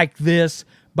talk like this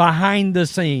behind the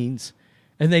scenes,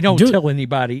 and they don't tell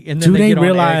anybody. And then they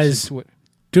realize what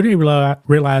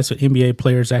NBA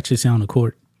players actually say on the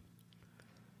court?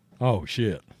 Oh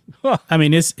shit! I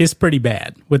mean, it's pretty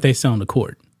bad what they say on the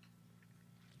court.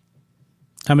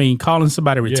 I mean, calling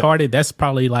somebody retarded, that's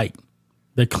probably like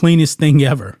the cleanest thing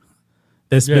ever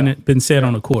that's been said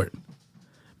on the court.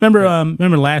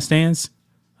 Remember Last Dance?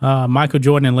 Michael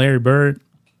Jordan and Larry Bird.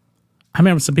 I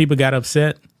remember some people got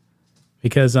upset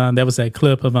because there was that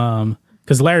clip of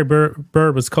because Larry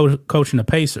Bird was coaching the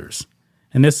Pacers,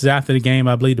 and this is after the game.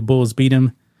 I believe the Bulls beat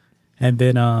him, and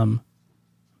then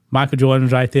Michael Jordan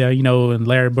was right there, and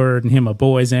Larry Bird and him are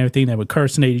boys and everything. They were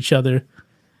cursing at each other,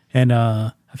 and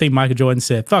I think Michael Jordan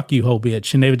said, "Fuck you, hoe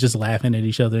bitch," and they were just laughing at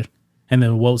each other. And then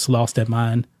Wokes lost their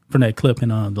mind from that clip in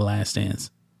The Last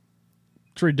Dance.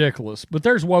 It's ridiculous. But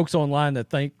there's Wokes online that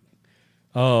think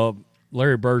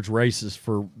Larry Bird's racist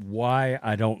for why,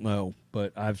 I don't know.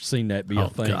 But I've seen that be a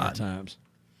thing at times.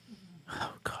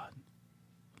 Oh, God.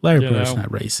 Larry Bird's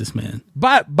not racist, man.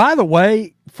 By the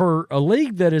way, for a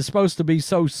league that is supposed to be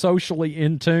so socially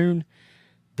in tune,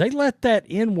 they let that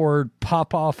N-word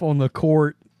pop off on the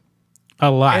court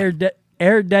a lot.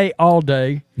 Air day, all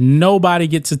day. Nobody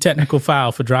gets a technical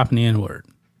foul for dropping the N-word.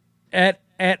 At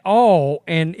all.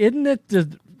 And isn't it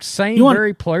the same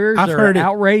very players that are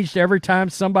outraged every time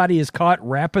somebody is caught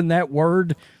rapping that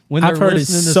word when they're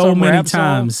listening to some rap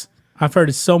song? I've heard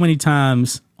it so many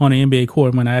times on the NBA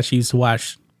court when I actually used to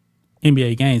watch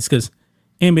NBA games, because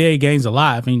NBA games are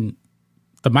live. I mean,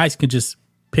 the mics can just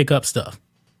pick up stuff.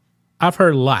 I've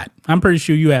heard a lot. I'm pretty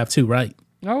sure you have too, right?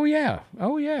 Oh, yeah.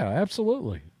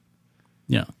 Absolutely.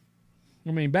 Yeah.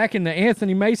 I mean, back in the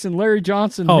Anthony Mason, Larry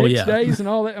Johnson Knicks days and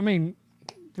all that, I mean,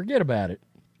 forget about it.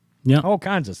 Yeah. All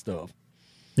kinds of stuff.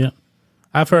 Yeah.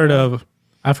 I've heard of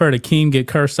King get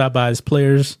cursed out by his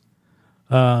players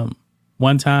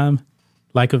one time,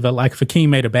 like if Akeem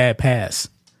made a bad pass.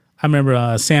 I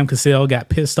remember Sam Cassell got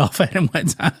pissed off at him one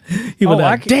time. He was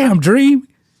like, "Damn, Dream."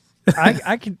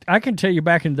 I can tell you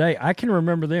back in the day, I can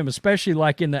remember them, especially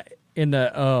like in the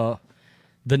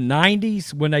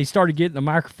 90s when they started getting the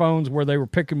microphones where they were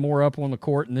picking more up on the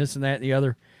court and this and that and the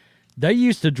other. They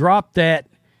used to drop that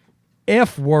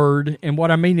F word, and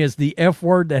what I mean is the F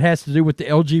word that has to do with the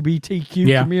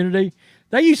LGBTQ community.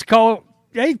 They used to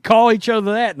call each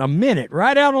other that in a minute,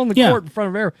 right out on the court in front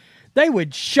of everyone. They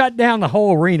would shut down the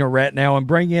whole arena right now and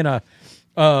bring in a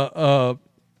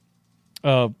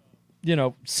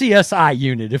CSI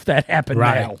unit if that happened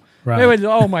now. Right. They would,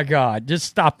 oh my God, just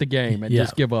stop the game and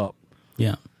just give up.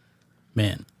 Yeah,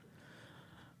 man.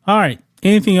 All right.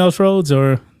 Anything else, Rhodes,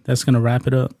 or that's going to wrap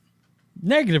it up?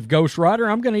 Negative, Ghost Rider.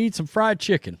 I'm going to eat some fried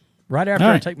chicken right after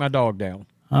I take my dog down.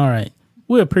 All right.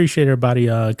 We appreciate everybody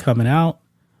coming out.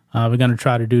 We're going to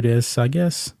try to do this, I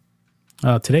guess.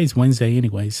 Today's Wednesday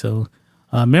anyway, so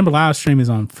remember live stream is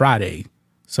on Friday.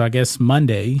 So I guess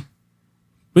Monday,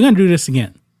 we're going to do this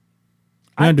again.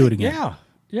 We're going to do it again.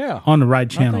 Yeah. On the right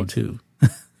channel, too.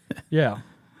 Yeah.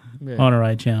 On the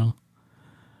right channel.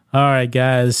 All right,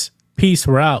 guys. Peace.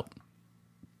 We're out.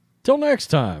 Till next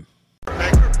time.